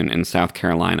arisen in South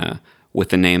Carolina with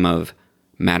the name of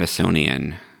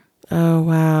Madisonian. Oh,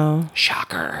 wow.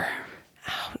 Shocker.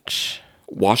 Ouch.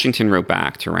 Washington wrote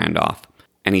back to Randolph,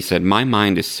 and he said, "My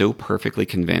mind is so perfectly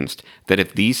convinced that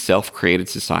if these self-created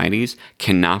societies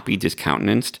cannot be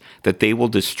discountenanced, that they will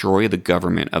destroy the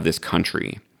government of this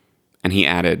country." And he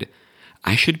added,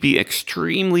 "I should be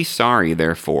extremely sorry,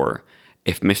 therefore,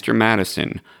 if Mr.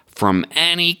 Madison, from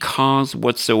any cause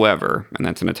whatsoever," and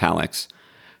that's in italics,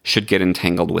 "should get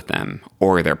entangled with them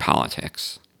or their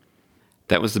politics."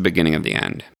 That was the beginning of the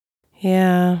end.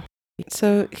 Yeah.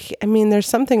 So, there's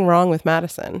something wrong with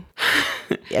Madison.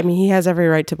 He has every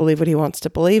right to believe what he wants to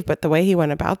believe, but the way he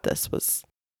went about this was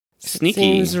Sneaky.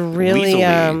 Seems really,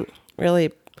 weaselly.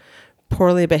 really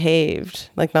poorly behaved.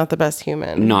 Like not the best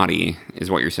human. Naughty is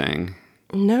what you're saying.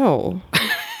 No,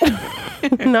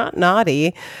 not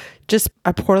naughty. Just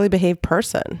a poorly behaved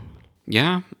person.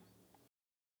 Yeah.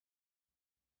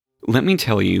 Let me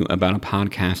tell you about a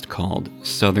podcast called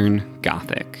Southern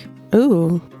Gothic.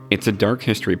 Ooh. It's a dark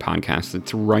history podcast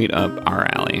that's right up our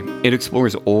alley. It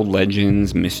explores old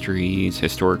legends, mysteries,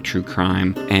 historic true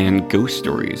crime, and ghost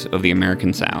stories of the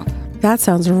American South. That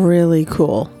sounds really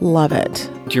cool. Love it.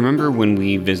 Do you remember when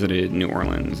we visited New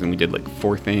Orleans and we did like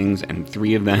 4 things and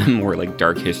 3 of them were like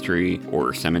dark history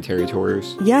or cemetery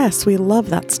tours? Yes, we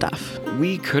love that stuff.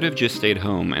 We could have just stayed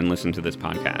home and listened to this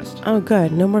podcast. Oh,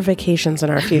 good. No more vacations in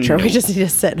our future. We just need to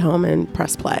sit home and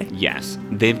press play. Yes.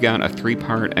 They've got a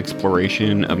 3-part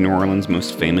exploration of New Orleans'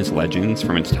 most famous legends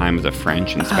from its time as a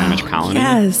French and Spanish colony.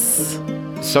 Yes.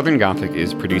 Southern Gothic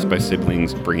is produced by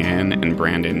siblings Brienne and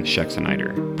Brandon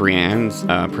Schexeniter. Brienne's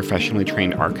a professionally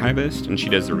trained archivist, and she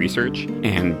does the research.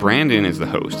 And Brandon is the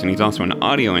host, and he's also an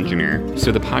audio engineer.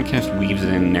 So the podcast weaves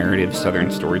in narrative Southern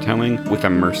storytelling with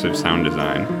immersive sound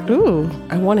design. Ooh,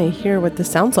 I want to hear what this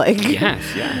sounds like.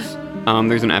 Yes.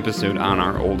 There's an episode on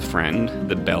our old friend,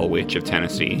 the Bell Witch of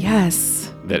Tennessee. Yes.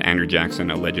 That Andrew Jackson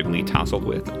allegedly tousled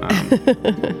with.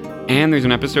 And there's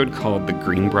an episode called The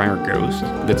Greenbrier Ghost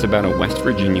that's about a West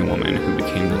Virginia woman who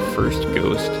became the first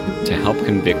ghost to help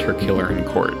convict her killer in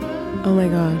court. Oh my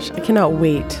gosh, I cannot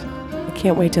wait. I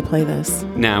can't wait to play this.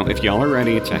 Now, if y'all are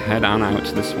ready to head on out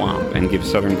to the swamp and give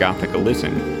Southern Gothic a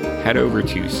listen, head over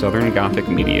to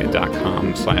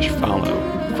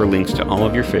southerngothicmedia.com/follow for links to all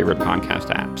of your favorite podcast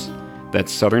apps.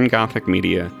 That's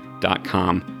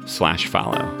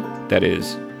southerngothicmedia.com/follow. That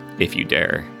is, if you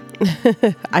dare.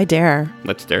 I dare.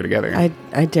 Let's dare together.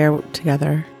 I dare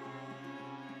together.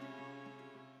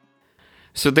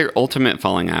 So their ultimate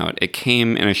falling out, it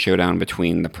came in a showdown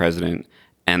between the president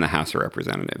and the House of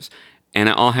Representatives. And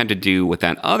it all had to do with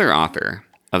that other author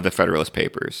of the Federalist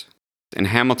Papers. In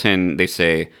Hamilton, they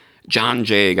say, John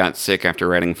Jay got sick after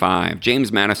writing 5.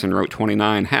 James Madison wrote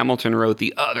 29. Hamilton wrote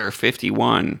the other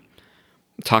 51.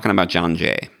 Talking about John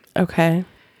Jay. Okay.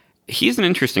 He's an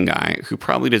interesting guy who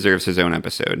probably deserves his own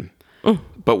episode.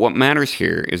 But what matters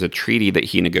here is a treaty that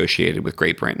he negotiated with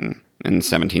Great Britain in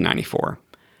 1794.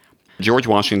 George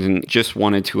Washington just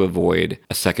wanted to avoid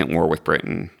a second war with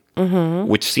Britain,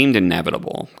 which seemed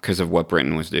inevitable because of what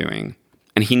Britain was doing.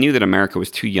 And he knew that America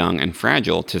was too young and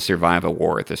fragile to survive a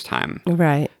war at this time.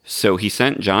 Right. So he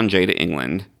sent John Jay to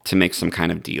England to make some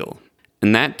kind of deal.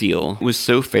 And that deal was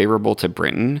so favorable to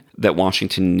Britain that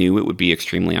Washington knew it would be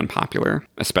extremely unpopular,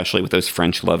 especially with those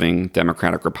French-loving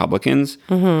Democratic Republicans.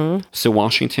 So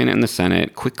Washington and the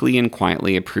Senate quickly and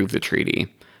quietly approved the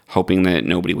treaty, hoping that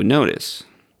nobody would notice.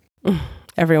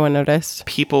 Everyone noticed.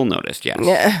 People noticed, yes.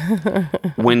 Yeah.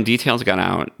 When details got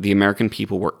out, the American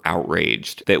people were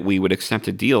outraged that we would accept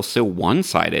a deal so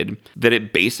one-sided that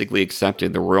it basically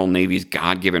accepted the Royal Navy's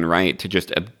God-given right to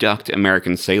just abduct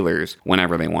American sailors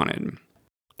whenever they wanted.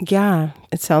 Yeah.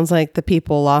 It sounds like the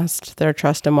people lost their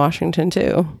trust in Washington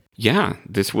too. Yeah,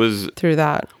 this was... Through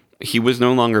that. He was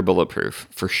no longer bulletproof,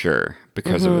 for sure,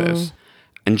 because of this.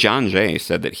 And John Jay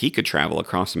said that he could travel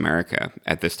across America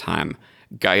at this time,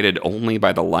 guided only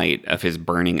by the light of his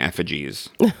burning effigies.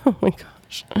 Oh my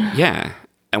gosh. Yeah.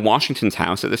 And Washington's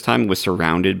house at this time was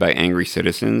surrounded by angry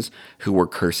citizens who were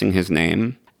cursing his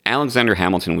name. Alexander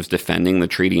Hamilton was defending the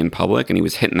treaty in public, and he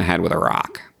was hit in the head with a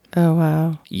rock. Oh,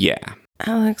 wow. Yeah.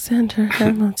 Alexander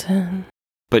Hamilton.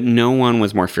 But no one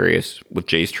was more furious with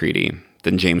Jay's treaty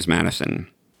than James Madison.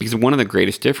 Because one of the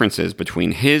greatest differences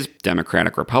between his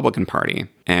Democratic Republican Party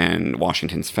and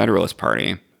Washington's Federalist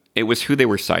Party, it was who they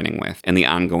were siding with in the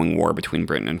ongoing war between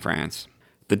Britain and France.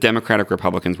 The Democratic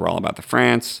Republicans were all about the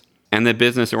France, and the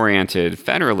business-oriented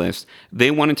Federalists,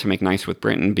 they wanted to make nice with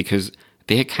Britain because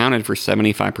they accounted for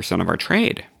 75% of our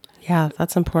trade. Yeah,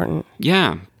 that's important.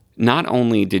 Yeah. Not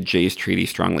only did Jay's treaty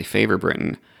strongly favor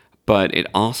Britain, but it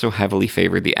also heavily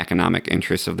favored the economic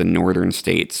interests of the northern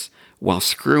states while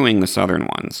screwing the southern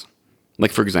ones.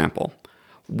 Like, for example,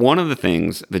 one of the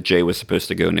things that Jay was supposed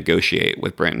to go negotiate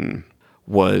with Britain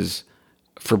was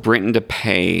for Britain to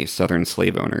pay southern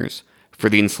slave owners for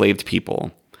the enslaved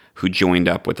people who joined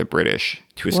up with the British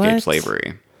to escape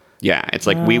slavery. Yeah, it's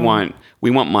like we want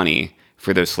money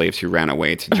for those slaves who ran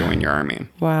away to join your army.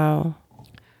 Wow.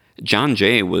 John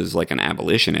Jay was like an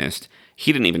abolitionist.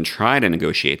 He didn't even try to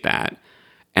negotiate that.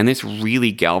 And this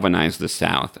really galvanized the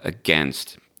South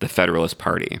against the Federalist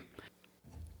Party.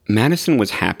 Madison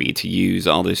was happy to use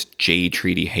all this Jay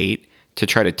Treaty hate to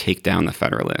try to take down the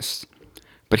Federalists.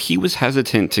 But he was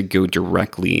hesitant to go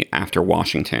directly after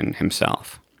Washington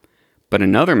himself. But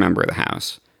another member of the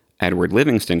House, Edward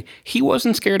Livingston, he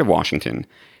wasn't scared of Washington.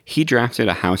 He drafted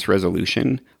a House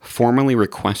resolution formally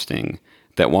requesting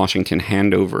that Washington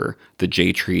hand over the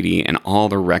Jay Treaty and all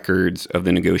the records of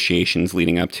the negotiations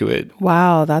leading up to it.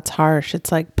 Wow, that's harsh.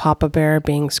 It's like Papa Bear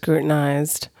being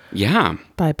scrutinized. Yeah.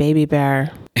 By Baby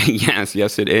Bear. Yes,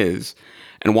 it is.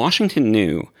 And Washington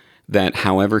knew that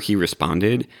however he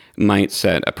responded might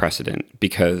set a precedent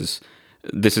because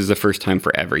this is the first time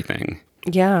for everything.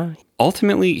 Yeah.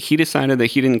 Ultimately, he decided that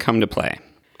he didn't come to play.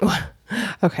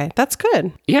 Okay, that's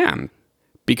good. Yeah.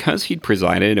 Because he'd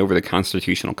presided over the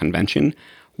Constitutional Convention,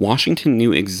 Washington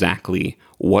knew exactly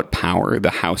what power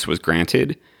the House was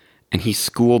granted, and he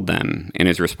schooled them in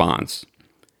his response.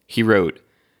 He wrote,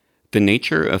 "The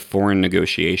nature of foreign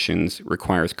negotiations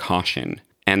requires caution,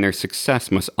 and their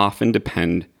success must often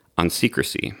depend on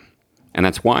secrecy. And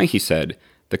that's why," he said,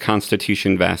 "the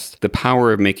Constitution vests the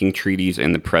power of making treaties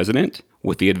in the President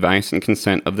with the advice and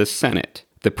consent of the Senate,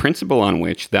 the principle on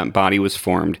which that body was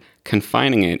formed,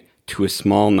 confining it to a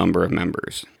small number of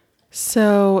members."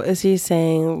 So is he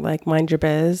saying, like, mind your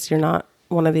biz? You're not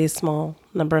one of these small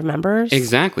number of members?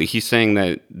 Exactly. He's saying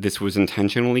that this was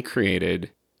intentionally created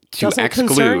to Doesn't exclude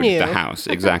concern you. the House.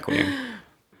 Exactly.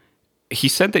 He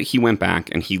said that he went back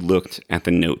and he looked at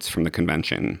the notes from the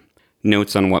convention,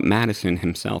 notes on what Madison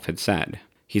himself had said.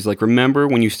 He's like, remember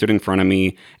when you stood in front of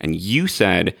me and you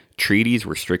said treaties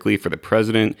were strictly for the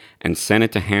president and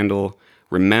Senate to handle?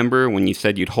 Remember when you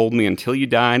said you'd hold me until you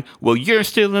died? Well, you're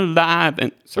still alive.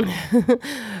 And sorry.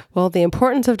 Well, the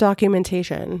importance of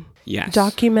documentation. Yes.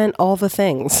 Document all the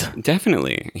things.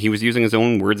 Definitely. He was using his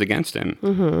own words against him.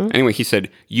 Anyway, he said,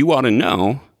 you ought to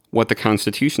know what the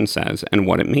Constitution says and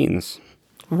what it means.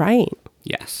 Right.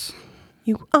 Yes.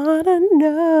 You ought to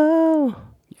know.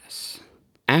 Yes.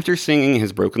 After singing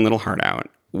his broken little heart out,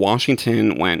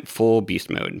 Washington went full beast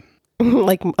mode.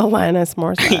 Like Alanis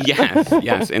Morissette.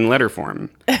 Yes, in letter form.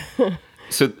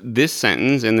 So this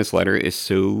sentence in this letter is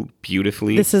so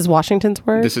beautifully... This is Washington's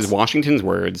words? This is Washington's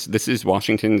words. This is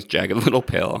Washington's jagged little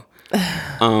pill.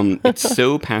 It's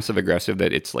so passive-aggressive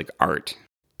that it's like art.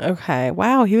 Okay.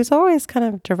 Wow. He was always kind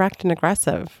of direct and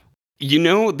aggressive. You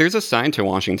know, there's a side to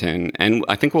Washington, and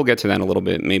I think we'll get to that a little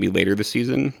bit maybe later this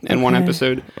season in one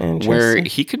episode, where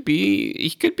he could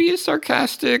be a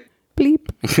sarcastic...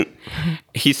 Bleep.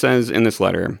 He says in this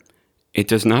letter, "It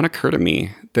does not occur to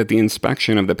me that the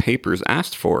inspection of the papers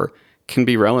asked for can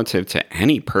be relative to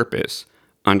any purpose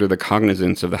under the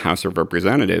cognizance of the House of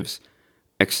Representatives,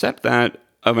 except that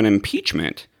of an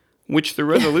impeachment, which the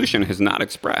resolution has not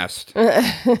expressed."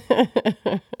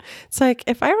 It's like,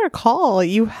 if I recall,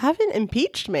 you haven't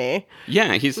impeached me.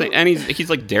 Yeah, he's like, and he's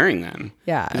like daring them.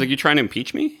 Yeah. He's like, "You trying to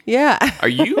impeach me? Yeah. Are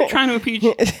you trying to impeach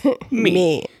me?"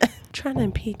 Me. Trying to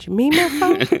impeach me,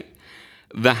 motherfucker?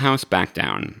 The House backed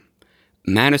down.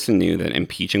 Madison knew that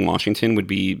impeaching Washington would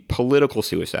be political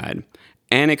suicide,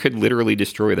 and it could literally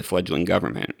destroy the fledgling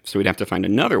government. So we'd have to find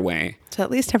another way. So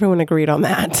at least everyone agreed on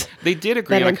that. They did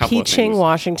agree that on a couple of impeaching things.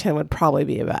 Washington would probably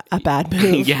be a bad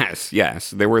move. Yes.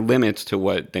 There were limits to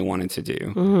what they wanted to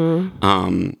do.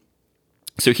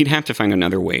 So he'd have to find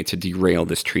another way to derail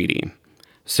this treaty.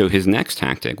 So his next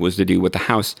tactic was to do what the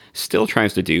House still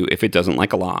tries to do if it doesn't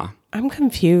like a law. I'm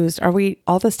confused. Are we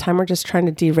all this time we're just trying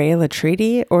to derail a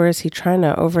treaty, or is he trying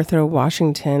to overthrow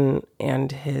Washington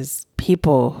and his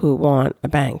people who want a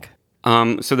bank?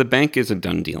 So the bank is a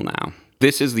done deal now.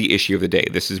 This is the issue of the day.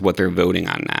 This is what they're voting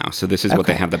on now. So this is what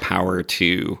they have the power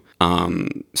to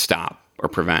stop or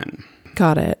prevent.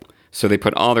 Got it. So they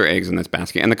put all their eggs in this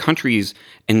basket. And the country's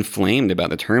inflamed about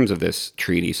the terms of this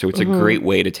treaty. So it's a great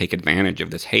way to take advantage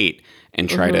of this hate and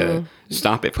try to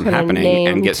stop it from happening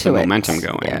and get some momentum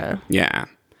going. Yeah.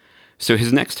 So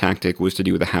his next tactic was to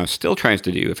do what the House still tries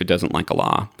to do if it doesn't like a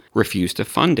law: refuse to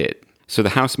fund it. So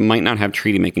the House might not have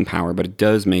treaty-making power, but it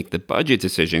does make the budget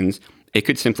decisions. It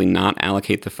could simply not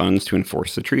allocate the funds to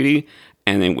enforce the treaty,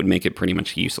 and it would make it pretty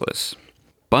much useless.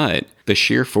 But the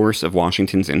sheer force of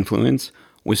Washington's influence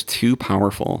was too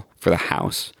powerful for the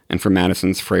House and for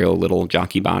Madison's frail little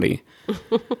jockey body.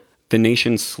 The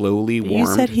nation slowly warmed.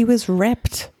 You said he was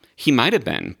ripped. He might have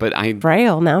been, but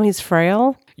Frail. Now he's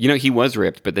frail? You know, he was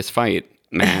ripped, but this fight,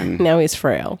 man. Now he's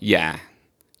frail. Yeah.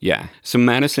 So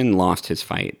Madison lost his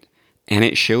fight, and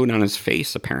it showed on his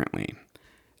face, apparently.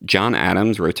 John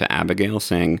Adams wrote to Abigail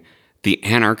saying, "The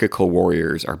anarchical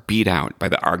warriors are beat out by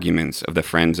the arguments of the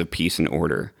friends of peace and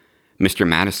order. Mr.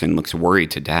 Madison looks worried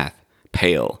to death.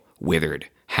 Pale, withered,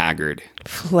 haggard."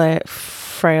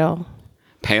 Frail.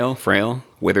 Pale, frail,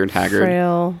 withered, haggard.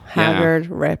 Frail, haggard,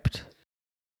 ripped.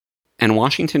 And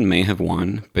Washington may have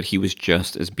won, but he was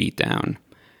just as beat down.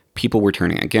 People were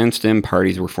turning against him,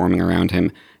 parties were forming around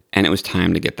him, and it was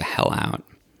time to get the hell out.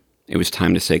 It was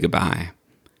time to say goodbye.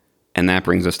 And that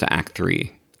brings us to Act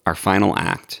 3, our final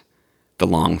act, the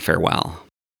long farewell.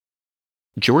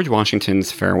 George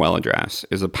Washington's farewell address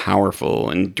is a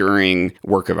powerful, enduring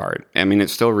work of art. I mean, it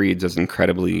still reads as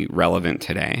incredibly relevant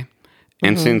today.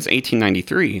 And since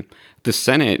 1893, the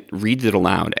Senate reads it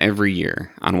aloud every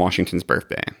year on Washington's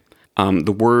birthday.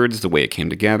 The words, the way it came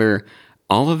together,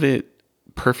 all of it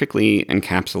perfectly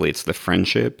encapsulates the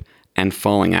friendship and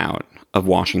falling out of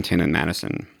Washington and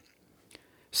Madison.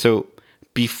 So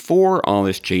before all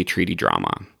this Jay Treaty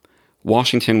drama,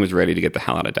 Washington was ready to get the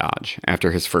hell out of Dodge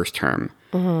after his first term.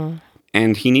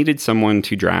 And he needed someone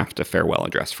to draft a farewell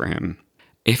address for him.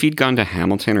 If he'd gone to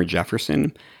Hamilton or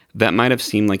Jefferson, that might have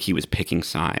seemed like he was picking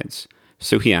sides.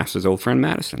 So he asked his old friend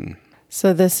Madison.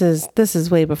 So this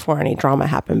is way before any drama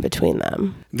happened between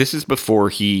them. This is before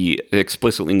he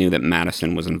explicitly knew that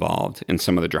Madison was involved in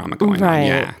some of the drama going on.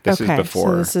 Yeah, this is before.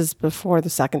 So this is before the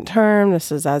second term.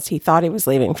 This is as he thought he was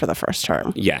leaving for the first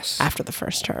term. Yes. After the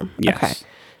first term. Yes. Okay.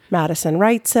 Madison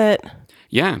writes it.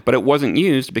 Yeah, but it wasn't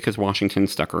used because Washington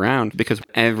stuck around, because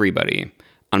everybody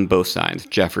on both sides,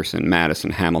 Jefferson,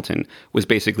 Madison, Hamilton, was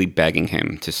basically begging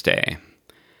him to stay.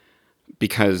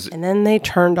 And then they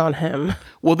turned on him.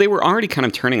 Well, they were already kind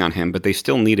of turning on him, but they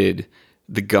still needed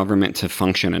the government to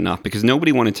function enough because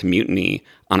nobody wanted to mutiny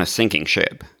on a sinking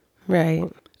ship. Right.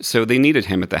 So they needed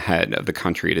him at the head of the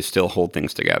country to still hold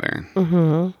things together.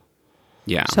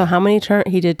 Yeah. So how many terms?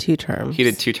 He did 2 terms. He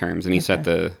did 2 terms, and he set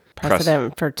the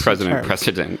precedent for 2 terms.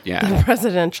 Precedent, yeah. The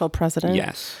presidential precedent.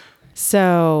 Yes.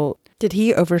 So did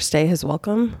he overstay his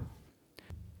welcome?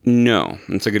 No,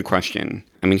 that's a good question.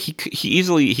 I mean,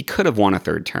 he could have won a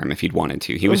 3rd term if he'd wanted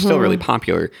to. He was still really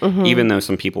popular, even though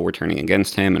some people were turning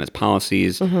against him and his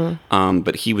policies.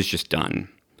 But he was just done.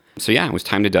 So yeah, it was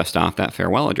time to dust off that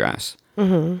farewell address.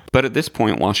 But at this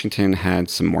point, Washington had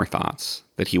some more thoughts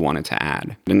that he wanted to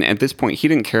add. And at this point, he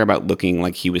didn't care about looking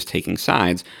like he was taking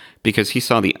sides because he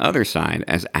saw the other side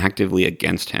as actively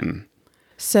against him.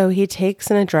 So he takes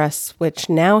an address, which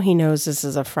now he knows this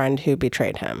is a friend who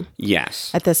betrayed him. Yes.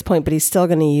 At this point, but he's still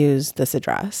going to use this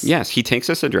address. Yes, he takes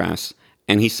this address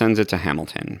and he sends it to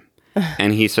Hamilton.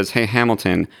 And he says, hey,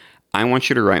 Hamilton, I want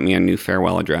you to write me a new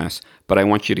farewell address, but I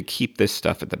want you to keep this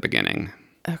stuff at the beginning.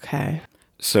 Okay.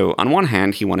 So on one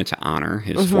hand, he wanted to honor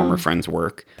his former friend's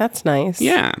work. That's nice.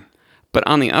 Yeah. But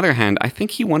on the other hand, I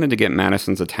think he wanted to get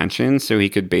Madison's attention so he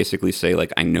could basically say,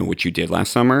 like, I know what you did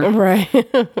last summer. Right.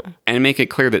 And make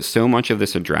it clear that so much of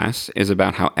this address is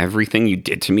about how everything you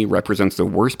did to me represents the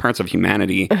worst parts of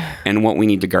humanity and what we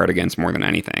need to guard against more than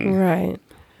anything. Right.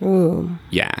 Ooh.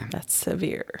 Yeah. That's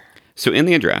severe. So in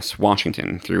the address,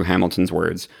 Washington, through Hamilton's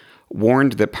words,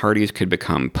 warned that parties could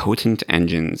become potent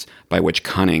engines by which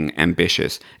cunning,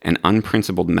 ambitious, and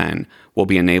unprincipled men will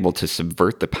be enabled to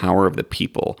subvert the power of the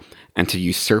people and to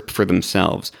usurp for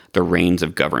themselves the reins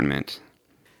of government.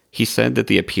 He said that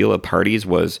the appeal of parties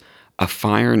was a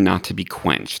fire not to be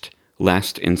quenched,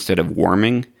 lest instead of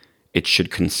warming, it should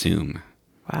consume.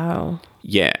 Wow.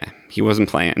 Yeah, he wasn't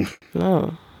playing.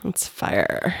 No. It's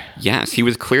fire. Yes, he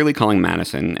was clearly calling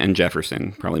Madison and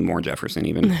Jefferson, probably more Jefferson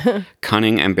even,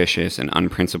 cunning, ambitious, and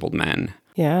unprincipled men.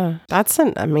 Yeah. That's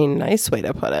nice way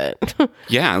to put it.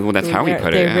 Yeah, well, that's how he put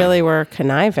it. They yeah. really were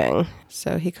conniving.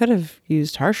 So he could have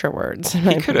used harsher words.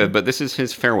 He could have, but this is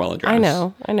his farewell address. I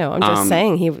know. I'm just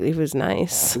saying he was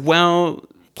nice. Well,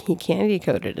 He candy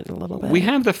coated it a little bit. we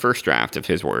have the first draft of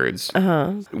his words.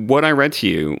 What I read to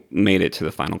you made it to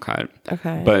the final cut.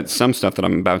 Okay. But some stuff that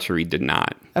I'm about to read did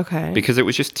not. Okay. Because it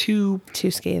was just too,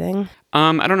 scathing.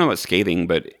 I don't know about scathing,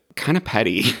 but kind of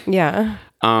petty. Yeah.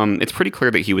 It's pretty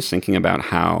clear that he was thinking about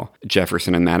how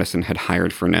Jefferson and Madison had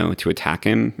hired Freneau to attack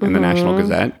him in the National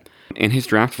Gazette. In his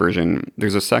draft version,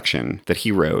 there's a section that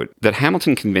he wrote that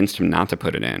Hamilton convinced him not to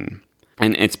put it in.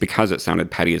 And it's because it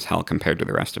sounded petty as hell compared to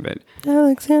the rest of it.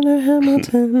 Alexander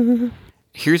Hamilton.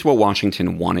 Here's what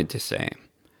Washington wanted to say.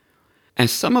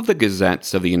 As some of the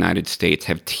gazettes of the United States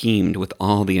have teemed with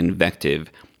all the invective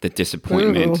that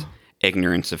disappointment,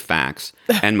 ignorance of facts,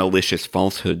 and malicious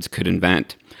falsehoods could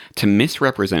invent, to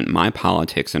misrepresent my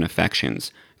politics and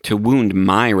affections, to wound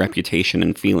my reputation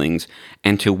and feelings,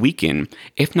 and to weaken,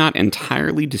 if not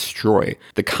entirely destroy,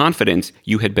 the confidence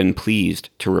you had been pleased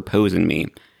to repose in me,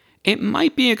 it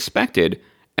might be expected,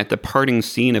 at the parting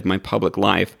scene of my public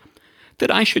life, that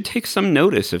I should take some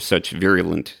notice of such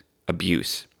virulent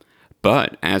abuse.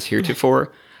 But, as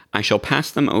heretofore, I shall pass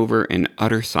them over in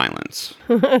utter silence.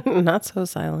 Not so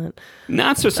silent.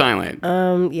 Not so silent.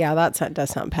 Yeah, that does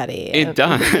sound petty. It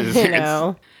does. You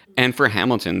know. And for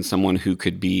Hamilton, someone who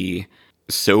could be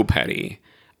so petty,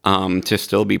 to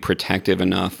still be protective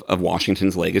enough of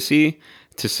Washington's legacy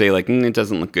to say, like, it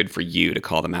doesn't look good for you to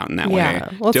call them out in that way.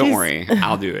 Well, Don't worry,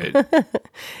 I'll do it.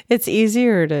 It's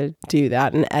easier to do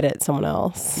that and edit someone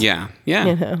else. Yeah.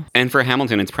 You know. And for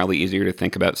Hamilton, it's probably easier to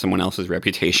think about someone else's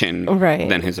reputation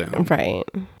than his own. Right.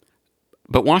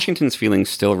 But Washington's feelings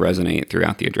still resonate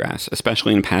throughout the address,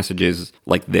 especially in passages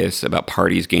like this about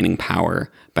parties gaining power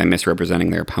by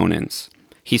misrepresenting their opponents.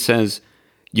 He says,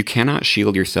 "You cannot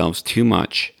shield yourselves too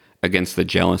much against the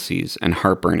jealousies and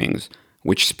heartburnings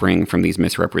which spring from these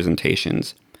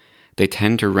misrepresentations. They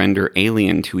tend to render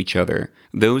alien to each other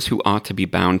those who ought to be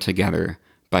bound together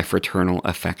by fraternal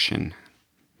affection."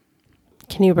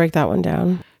 Can you break that one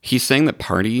down? He's saying that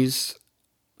parties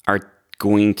are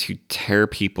going to tear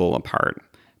people apart.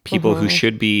 People who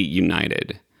should be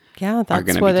united. Yeah,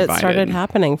 that's what it started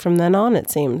happening from then on,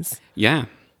 it seems. Yeah.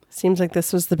 Seems like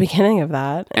this was the beginning of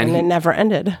that, and it never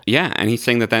ended. Yeah, and he's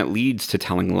saying that leads to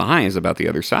telling lies about the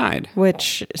other side.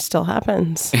 Which still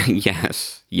happens.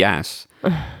 Yes.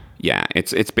 Yeah,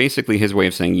 it's basically his way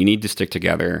of saying you need to stick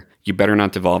together. You better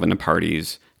not devolve into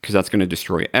parties because that's going to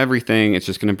destroy everything. It's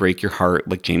just going to break your heart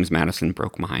like James Madison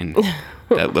broke mine.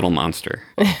 That little monster.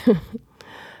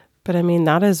 But I mean,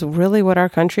 that is really what our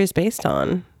country is based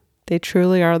on. They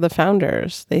truly are the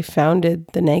founders. They founded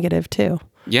the negative too.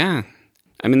 Yeah.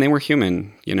 I mean, they were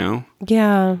human, you know?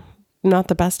 Yeah. Not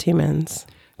the best humans.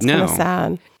 It's kind of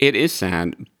sad. It is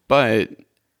sad. But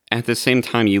at the same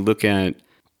time, you look at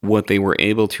what they were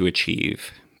able to achieve.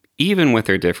 Even with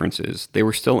their differences, they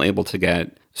were still able to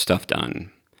get stuff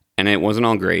done. And it wasn't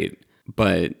all great.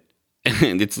 But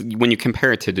it's when you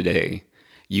compare it to today,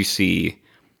 you see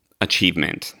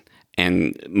achievement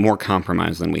and more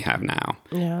compromise than we have now.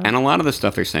 Yeah. And a lot of the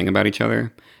stuff they're saying about each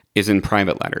other is in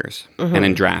private letters and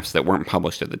in drafts that weren't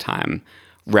published at the time,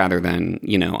 rather than,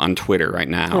 on Twitter right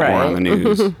now or on the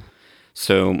news.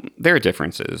 So there are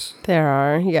differences. There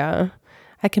are, yeah.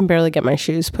 I can barely get my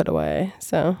shoes put away,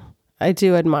 so I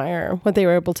do admire what they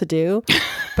were able to do.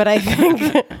 But I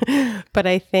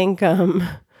think,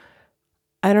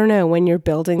 I don't know, when you're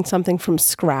building something from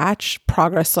scratch,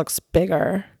 progress looks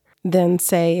bigger than,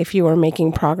 say, if you were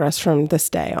making progress from this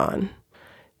day on.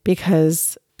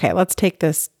 Because, okay, let's take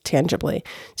this tangibly.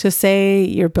 So say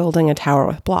you're building a tower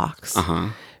with blocks.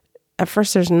 At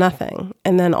first there's nothing.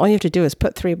 And then all you have to do is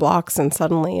put 3 blocks and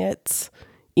suddenly it's,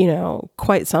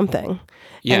 quite something.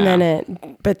 Yeah. And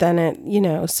then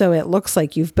it, so it looks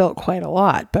like you've built quite a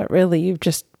lot, but really you've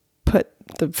just put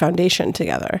the foundation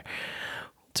together.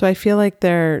 So I feel like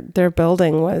their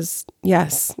building was,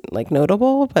 yes, like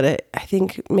notable, but I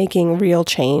think making real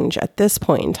change at this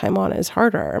point in time on is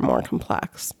harder and more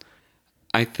complex.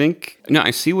 I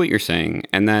see what you're saying,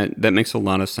 and that makes a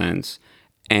lot of sense.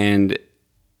 And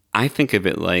I think of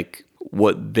it like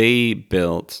what they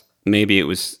built, maybe it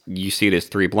was, you see it as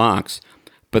 3 blocks,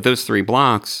 but those 3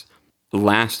 blocks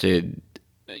lasted,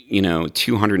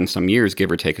 200 and some years, give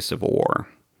or take a civil war.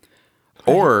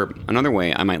 Right. Or another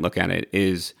way I might look at it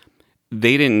is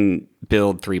they didn't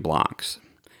build 3 blocks.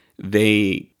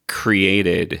 They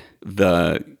created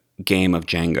the game of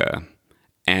Jenga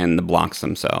and the blocks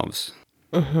themselves.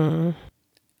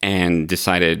 And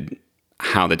decided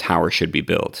how the tower should be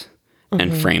built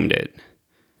and framed it.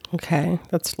 Okay,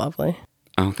 that's lovely.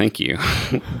 Oh, thank you.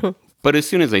 But as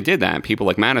soon as they did that, people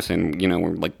like Madison,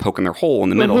 were like poking their hole in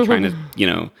the middle trying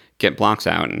to, get blocks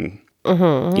out and,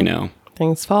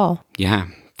 Things fall. Yeah,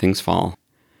 things fall.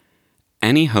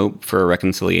 Any hope for a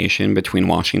reconciliation between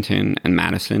Washington and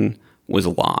Madison was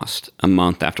lost a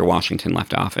month after Washington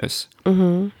left office.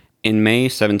 In May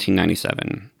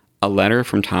 1797, a letter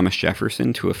from Thomas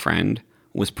Jefferson to a friend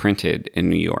was printed in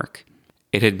New York.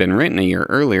 It had been written a year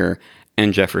earlier,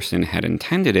 and Jefferson had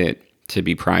intended it to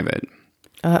be private.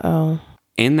 Uh-oh.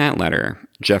 In that letter,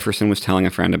 Jefferson was telling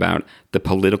a friend about the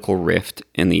political rift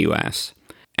in the U.S.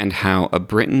 and how a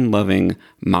Britain-loving,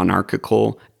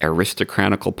 monarchical,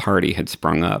 aristocratical party had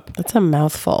sprung up. That's a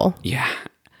mouthful. Yeah.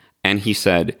 And he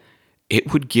said,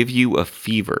 "It would give you a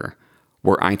fever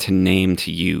were I to name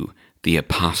to you the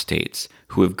apostates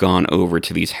who have gone over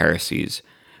to these heresies,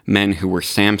 men who were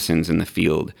Samsons in the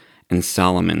field and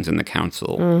Solomons in the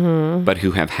council, but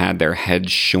who have had their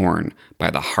heads shorn by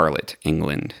the harlot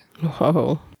England."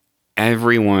 Whoa.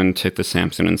 Everyone took the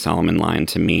Samson and Solomon line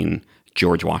to mean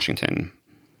George Washington.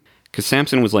 Because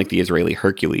Samson was like the Israeli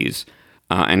Hercules,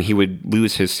 and he would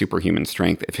lose his superhuman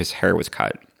strength if his hair was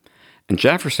cut. And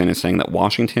Jefferson is saying that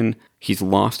Washington, he's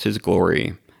lost his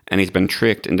glory, and he's been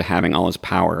tricked into having all his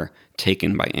power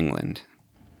taken by England.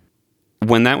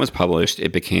 When that was published,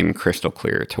 it became crystal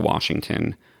clear to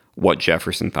Washington what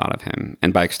Jefferson thought of him,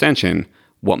 and by extension,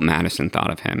 what Madison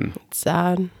thought of him. It's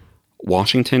sad.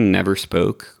 Washington never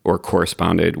spoke or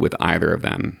corresponded with either of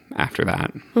them after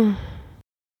that.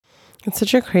 It's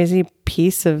such a crazy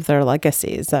piece of their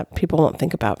legacies that people don't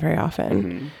think about very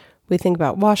often. We think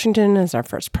about Washington as our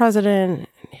first president,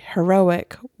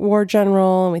 heroic war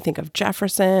general, and we think of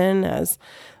Jefferson as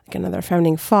like another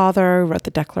founding father who wrote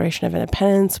the Declaration of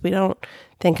Independence. We don't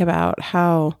think about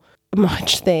how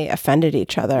much they offended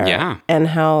each other and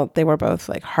how they were both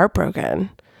like heartbroken.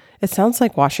 It sounds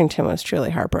like Washington was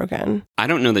truly heartbroken. I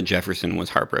don't know that Jefferson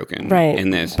was heartbroken in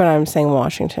this. But I'm saying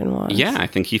Washington was. Yeah, I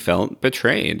think he felt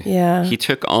betrayed. Yeah. He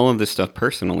took all of this stuff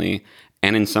personally,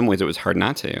 and in some ways it was hard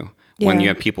not to when you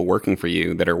have people working for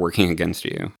you that are working against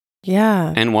you.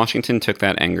 Yeah. And Washington took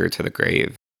that anger to the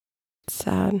grave.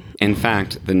 Sad. In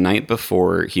fact, the night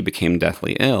before he became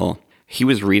deathly ill, he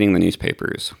was reading the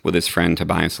newspapers with his friend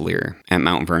Tobias Lear at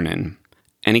Mount Vernon.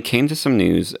 And he came to some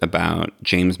news about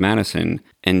James Madison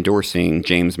endorsing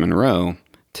James Monroe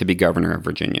to be governor of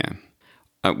Virginia.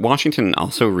 Washington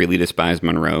also really despised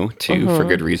Monroe, too, for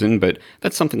good reason, but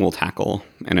that's something we'll tackle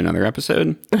in another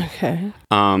episode. Okay.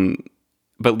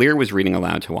 But Lear was reading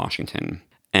aloud to Washington.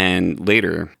 And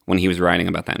later, when he was writing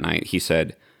about that night, he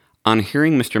said, "On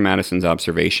hearing Mr. Madison's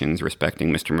observations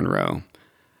respecting Mr. Monroe,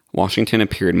 Washington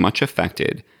appeared much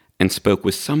affected and spoke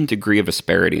with some degree of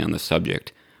asperity on the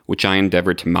subject, which I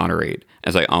endeavored to moderate,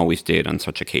 as I always did on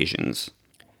such occasions."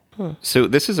 So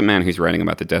this is a man who's writing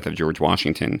about the death of George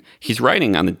Washington. He's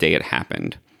writing on the day it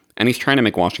happened, and he's trying to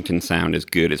make Washington sound as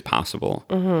good as possible.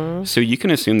 So you can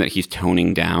assume that he's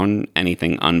toning down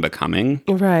anything unbecoming.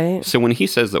 Right. So when he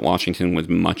says that Washington was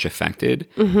much affected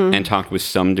and talked with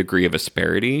some degree of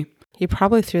asperity, he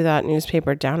probably threw that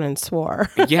newspaper down and swore.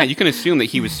 Yeah, you can assume that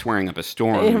he was swearing up a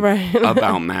storm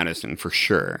about Madison for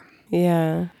sure.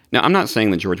 Yeah. Now, I'm not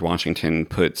saying that George Washington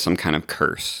put some kind of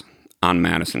curse on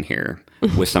Madison here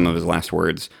with some of his last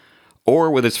words.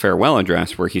 or with his farewell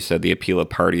address where he said the appeal of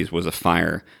parties was a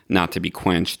fire not to be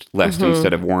quenched, lest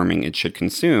instead of warming it should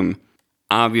consume.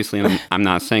 Obviously, I'm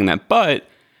not saying that, but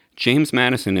James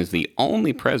Madison is the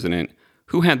only president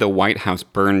who had the White House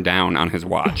burned down on his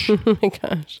watch. Oh my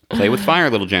gosh. Play with fire,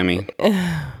 little Jemmy.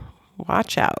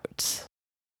 Watch out.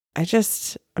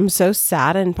 I'm so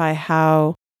saddened by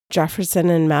how Jefferson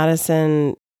and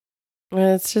Madison,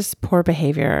 it's just poor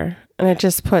behavior. And it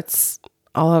just puts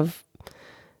all of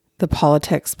the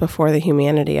politics before the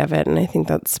humanity of it. And I think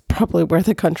that's probably where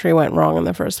the country went wrong in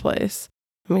the first place.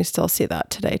 And we still see that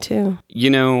today, too. You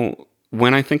know,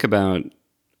 when I think about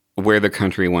where the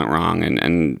country went wrong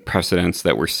and precedents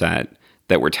that were set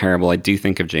that were terrible, I do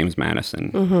think of James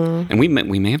Madison. And we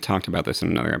may have talked about this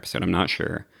in another episode. I'm not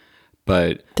sure.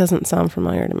 But doesn't sound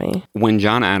familiar to me. When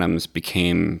John Adams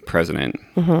became president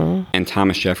and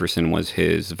Thomas Jefferson was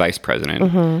his vice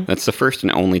president, that's the first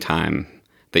and only time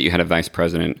that you had a vice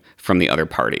president from the other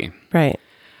party. Right.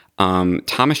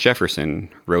 Thomas Jefferson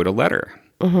wrote a letter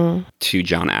to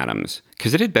John Adams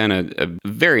because it had been a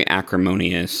very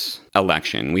acrimonious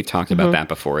election. We've talked about that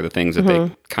before, the things that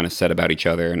they kind of said about each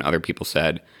other and other people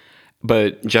said.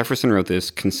 But Jefferson wrote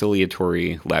this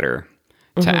conciliatory letter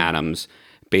to Adams,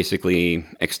 basically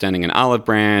extending an olive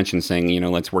branch and saying, you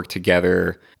know, let's work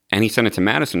together. And he sent it to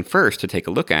Madison first to take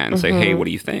a look at and say, hey, what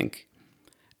do you think?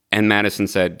 And Madison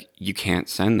said, you can't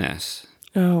send this.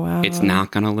 Oh, wow. It's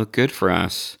not going to look good for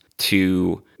us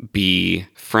to be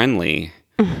friendly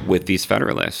with these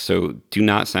Federalists. So do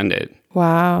not send it.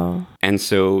 Wow. And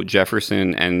so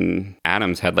Jefferson and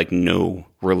Adams had like no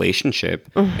relationship.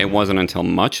 It wasn't until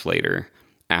much later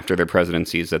after their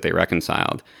presidencies that they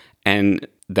reconciled. And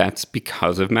that's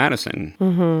because of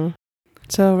Madison.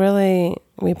 So really,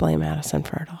 we blame Madison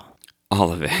for it all.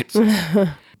 All of it.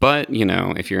 But, you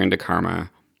know, if you're into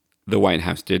karma, the White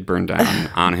House did burn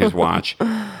down on his watch.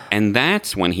 And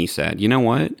that's when he said, you know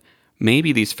what?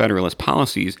 Maybe these Federalist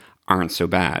policies aren't so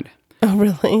bad. Oh,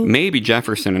 really? Maybe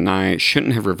Jefferson and I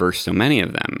shouldn't have reversed so many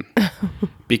of them.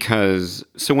 Because,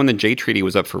 so when the Jay Treaty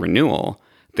was up for renewal,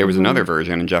 there was another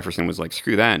version, and Jefferson was like,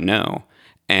 screw that, no.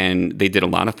 And they did a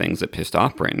lot of things that pissed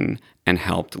off Britain and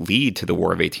helped lead to the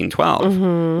War of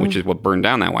 1812, which is what burned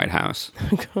down that White House.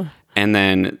 And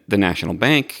then the National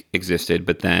Bank existed,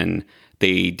 but then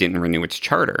they didn't renew its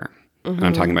charter. And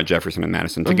I'm talking about Jefferson and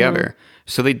Madison together.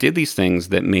 So they did these things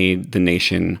that made the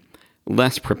nation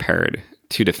less prepared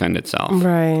to defend itself.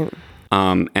 Right.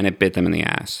 And it bit them in the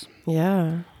ass.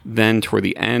 Yeah. Then toward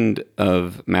the end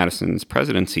of Madison's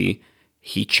presidency,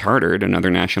 he chartered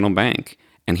another national bank.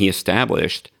 And he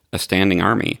established a standing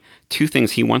army. Two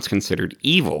things he once considered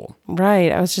evil.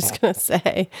 Right. I was just going to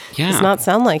say. Yeah. Does not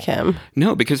sound like him.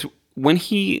 No, because when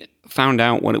he found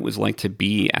out what it was like to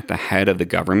be at the head of the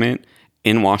government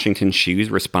in Washington's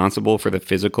shoes, responsible for the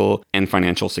physical and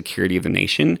financial security of the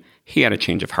nation, he had a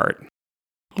change of heart.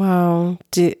 Wow.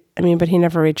 But he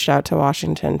never reached out to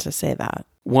Washington to say that.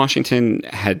 Washington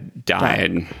had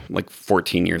died like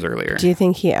 14 years earlier. Do you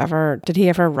think did he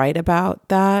ever write about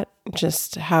that?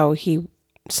 Just how he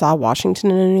saw Washington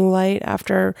in a new light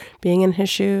after being in his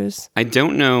shoes? I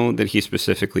don't know that he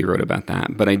specifically wrote about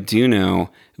that, but I do know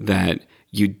that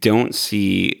you don't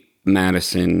see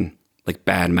Madison like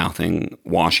bad-mouthing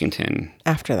Washington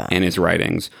after that in his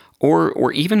writings,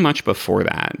 or even much before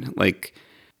that. Like,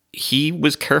 he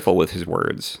was careful with his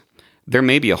words. There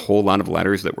may be a whole lot of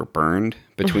letters that were burned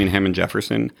between him and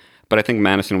Jefferson, but I think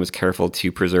Madison was careful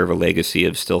to preserve a legacy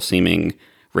of still seeming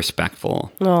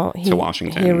respectful to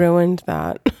Washington. He ruined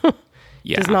that.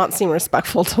 Yeah. Does not seem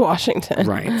respectful to Washington.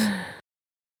 Right.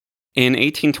 In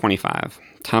 1825,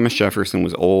 Thomas Jefferson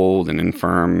was old and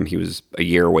infirm. He was a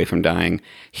year away from dying.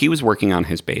 He was working on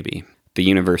his baby, the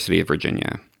University of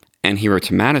Virginia, and he wrote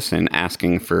to Madison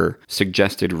asking for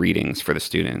suggested readings for the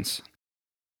students.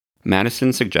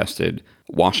 Madison suggested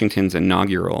Washington's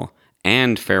inaugural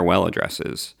and farewell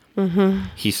addresses.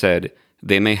 He said,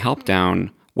 they may help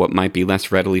down what might be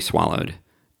less readily swallowed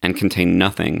and contain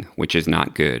nothing which is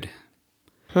not good.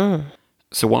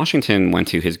 So Washington went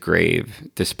to his grave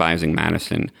despising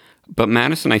Madison, but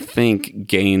Madison, I think,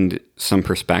 gained some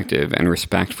perspective and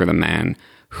respect for the man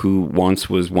who once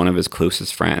was one of his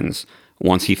closest friends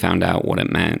once he found out what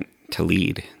it meant to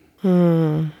lead.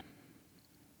 And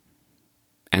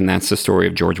that's the story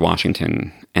of George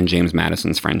Washington and James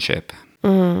Madison's friendship.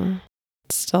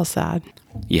 Still sad.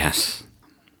 Yes.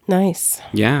 Nice.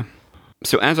 Yeah.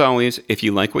 So as always, if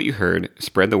you like what you heard,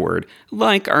 spread the word.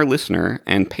 Like our listener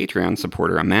and Patreon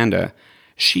supporter, Amanda,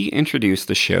 she introduced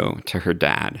the show to her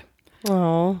dad.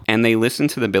 Oh. And they listened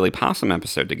to the Billy Possum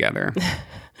episode together.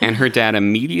 And her dad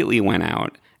immediately went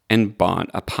out and bought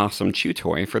a possum chew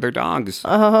toy for their dogs.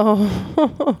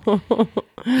 Oh.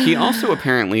 He also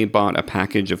apparently bought a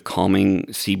package of calming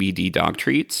CBD dog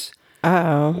treats,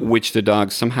 which the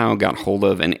dogs somehow got hold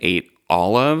of and ate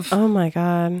all of. Oh my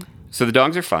God. So the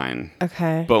dogs are fine.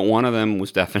 Okay. But one of them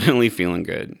was definitely feeling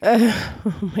good.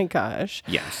 Oh my gosh.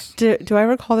 Yes. Do I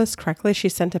recall this correctly? She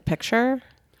sent a picture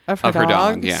of her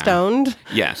dog yeah. stoned.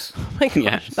 Yes. Oh my gosh,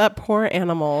 yes. that poor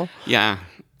animal. Yeah.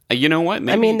 You know what?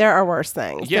 Maybe, I mean, there are worse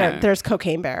things. Yeah. There's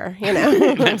Cocaine Bear, you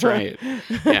know? That's right.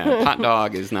 Yeah, Pot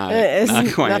Dog is not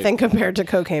quite. Nothing compared to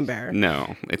Cocaine Bear.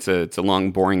 No, it's a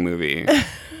long, boring movie.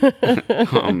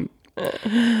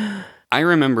 I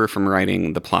remember from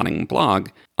writing the plotting blog,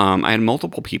 I had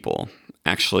multiple people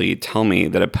actually tell me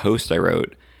that a post I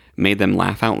wrote made them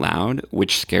laugh out loud,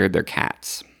 which scared their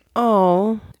cats.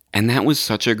 Oh. And that was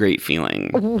such a great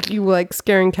feeling. You like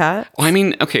scaring cats? Well, I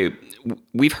mean, okay,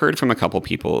 we've heard from a couple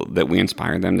people that we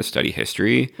inspired them to study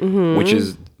history, which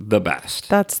is the best.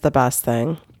 That's the best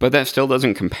thing. But that still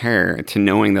doesn't compare to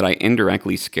knowing that I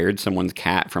indirectly scared someone's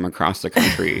cat from across the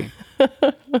country.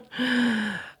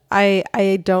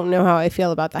 I don't know how I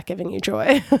feel about that giving you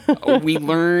joy. We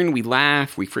learn, we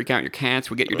laugh, we freak out your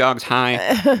cats, we get your dogs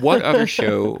high. What other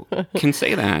show can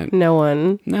say that? No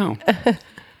one. No.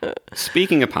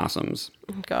 Speaking of possums,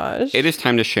 Gosh. it is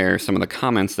time to share some of the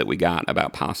comments that we got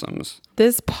about possums.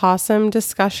 This possum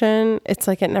discussion, it's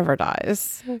like it never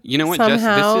dies. You know what,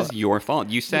 Somehow, Jess? This is your fault.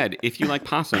 You said if you like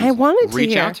possums, I wanted to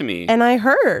reach hear. out to me. And I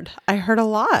heard a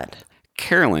lot.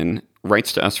 Carolyn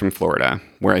writes to us from Florida,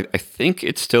 where I think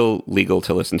it's still legal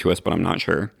to listen to us, but I'm not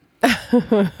sure.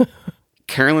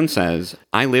 Carolyn says,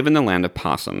 I live in the land of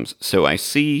possums, so I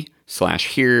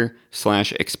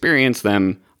see/hear/experience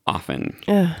them often.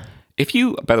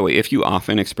 By the way, if you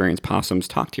often experience possums,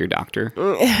 talk to your doctor.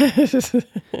 That's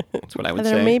what I would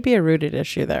say. There may be a rooted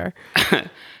issue there.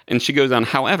 And she goes on,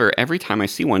 however, every time I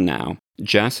see one now,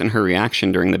 Jess and her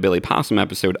reaction during the Billy Possum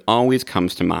episode always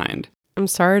comes to mind. I'm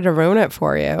sorry to ruin it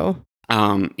for you.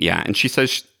 Yeah, and she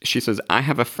says, I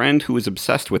have a friend who is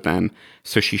obsessed with them,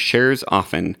 so she shares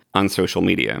often on social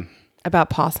media.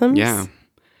 About possums? Yeah.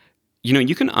 You know,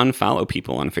 you can unfollow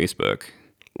people on Facebook,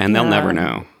 and they'll never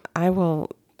know. I will.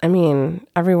 I mean,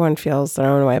 everyone feels their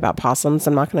own way about possums.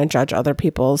 I'm not going to judge other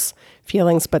people's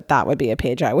feelings, but that would be a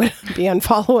page I would be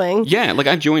unfollowing. Yeah, like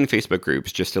I've joined Facebook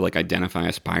groups just to like identify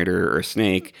a spider or a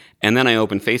snake, and then I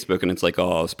open Facebook and it's like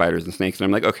all spiders and snakes, and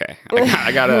I'm like, okay,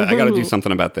 I gotta do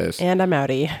something about this. And I'm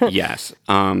outie. Yes.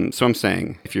 So I'm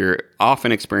saying, if you're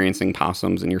often experiencing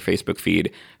possums in your Facebook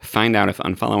feed, find out if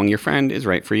unfollowing your friend is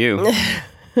right for you.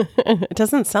 It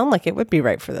doesn't sound like it would be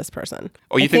right for this person.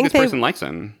 Oh, you think this person likes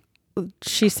them?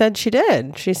 She said she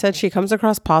did. She said she comes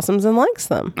across possums and likes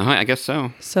them. I guess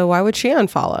so. So why would she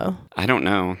unfollow? I don't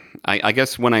know. I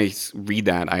guess when I read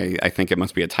that, I think it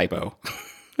must be a typo.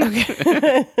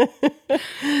 Okay.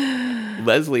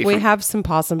 Leslie. We have some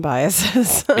possum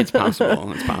biases. It's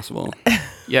possible. It's possible.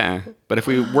 Yeah. But if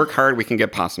we work hard, we can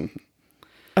get possum.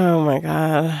 Oh my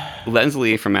God.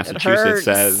 Leslie from Massachusetts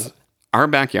says, our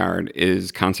backyard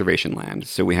is conservation land,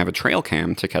 so we have a trail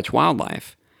cam to catch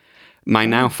wildlife. My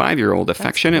now 5-year-old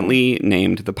affectionately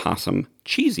named the possum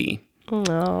Cheesy.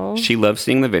 Oh. She loves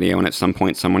seeing the video, and at some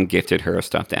point someone gifted her a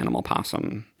stuffed animal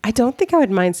possum. I don't think I would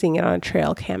mind seeing it on a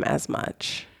trail cam as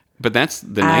much. But that's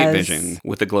the night vision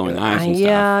with the glowing eyes and stuff.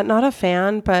 Yeah, not a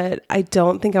fan, but I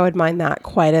don't think I would mind that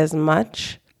quite as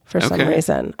much for some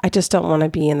reason. I just don't want to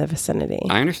be in the vicinity.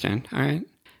 I understand. All right.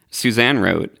 Suzanne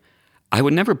wrote, I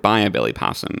would never buy a Billy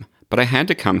possum, but I had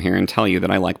to come here and tell you that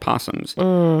I like possums.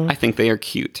 I think they are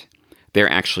cute. They're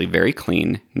actually very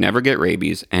clean, never get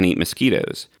rabies, and eat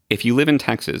mosquitoes. If you live in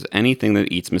Texas, anything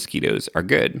that eats mosquitoes are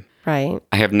good. Right.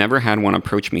 I have never had one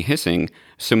approach me hissing,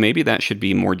 so maybe that should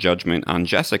be more judgment on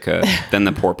Jessica than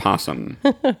the poor possum.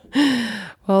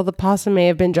 Well, the possum may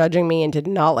have been judging me and did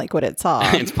not like what it saw.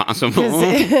 It's possible.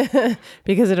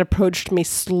 Because it approached me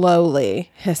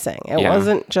slowly hissing. It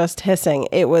wasn't just hissing.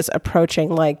 It was approaching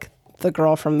like the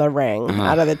girl from The Ring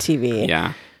out of the TV.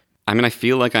 Yeah. I mean, I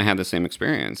feel like I had the same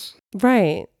experience.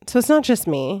 Right. So it's not just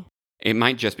me. It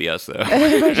might just be us, though.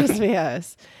 It might just be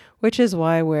us. Which is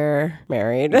why we're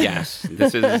married. Yes.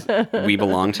 We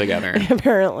belong together.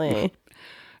 Apparently.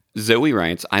 Zoe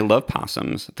writes, I love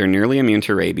possums. They're nearly immune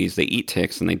to rabies. They eat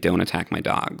ticks and they don't attack my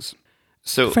dogs.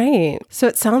 So right. So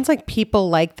it sounds like people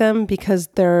like them because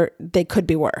they could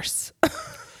be worse.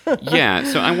 Yeah,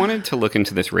 so I wanted to look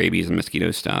into this rabies and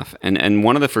mosquito stuff. And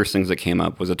one of the first things that came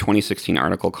up was a 2016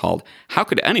 article called, How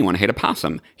Could Anyone Hate a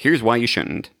Possum? Here's Why You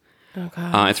Shouldn't. Oh,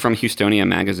 God. It's from Houstonia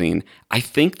magazine. I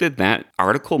think that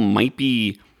article might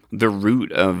be the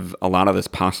root of a lot of this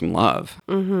possum love.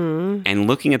 Mm-hmm. And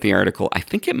looking at the article, I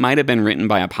think it might have been written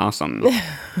by a possum.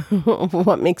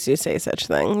 What makes you say such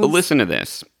things? Listen to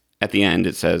this. At the end,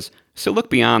 it says, "So look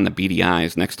beyond the beady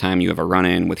eyes next time you have a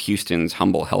run-in with Houston's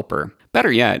humble helper.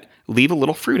 Better yet, leave a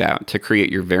little fruit out to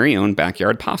create your very own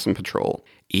backyard possum patrol.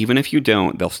 Even if you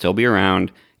don't, they'll still be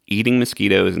around, eating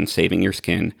mosquitoes and saving your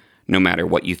skin, no matter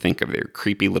what you think of their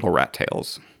creepy little rat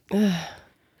tails."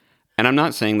 And I'm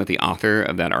not saying that the author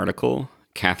of that article,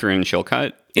 Catherine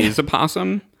Chilcutt, is a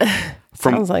possum.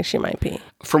 Sounds like she might be.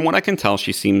 From what I can tell,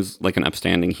 she seems like an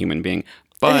upstanding human being.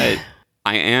 But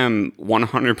I am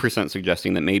 100%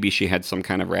 suggesting that maybe she had some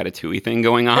kind of ratatouille thing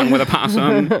going on with a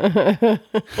possum.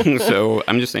 So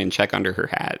I'm just saying, check under her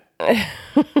hat.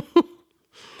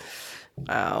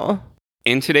 Wow.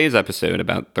 In today's episode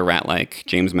about the rat-like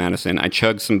James Madison, I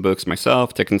chugged some books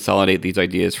myself to consolidate these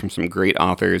ideas from some great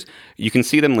authors. You can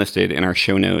see them listed in our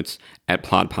show notes at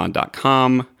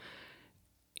plodpod.com.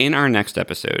 In our next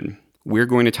episode, we're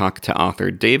going to talk to author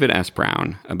David S.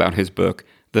 Brown about his book,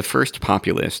 The First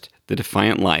Populist, The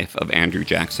Defiant Life of Andrew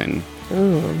Jackson.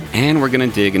 Ooh. And we're going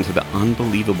to dig into the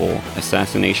unbelievable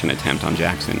assassination attempt on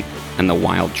Jackson and the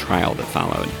wild trial that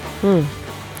followed.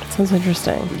 Sounds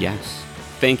interesting. Yes.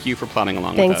 Thank you for plodding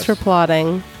along with us. Thanks for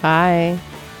plotting. Bye.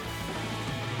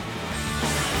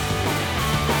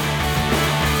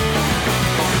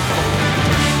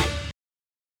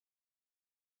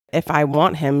 If I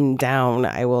want him down,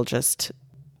 I will just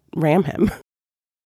ram him.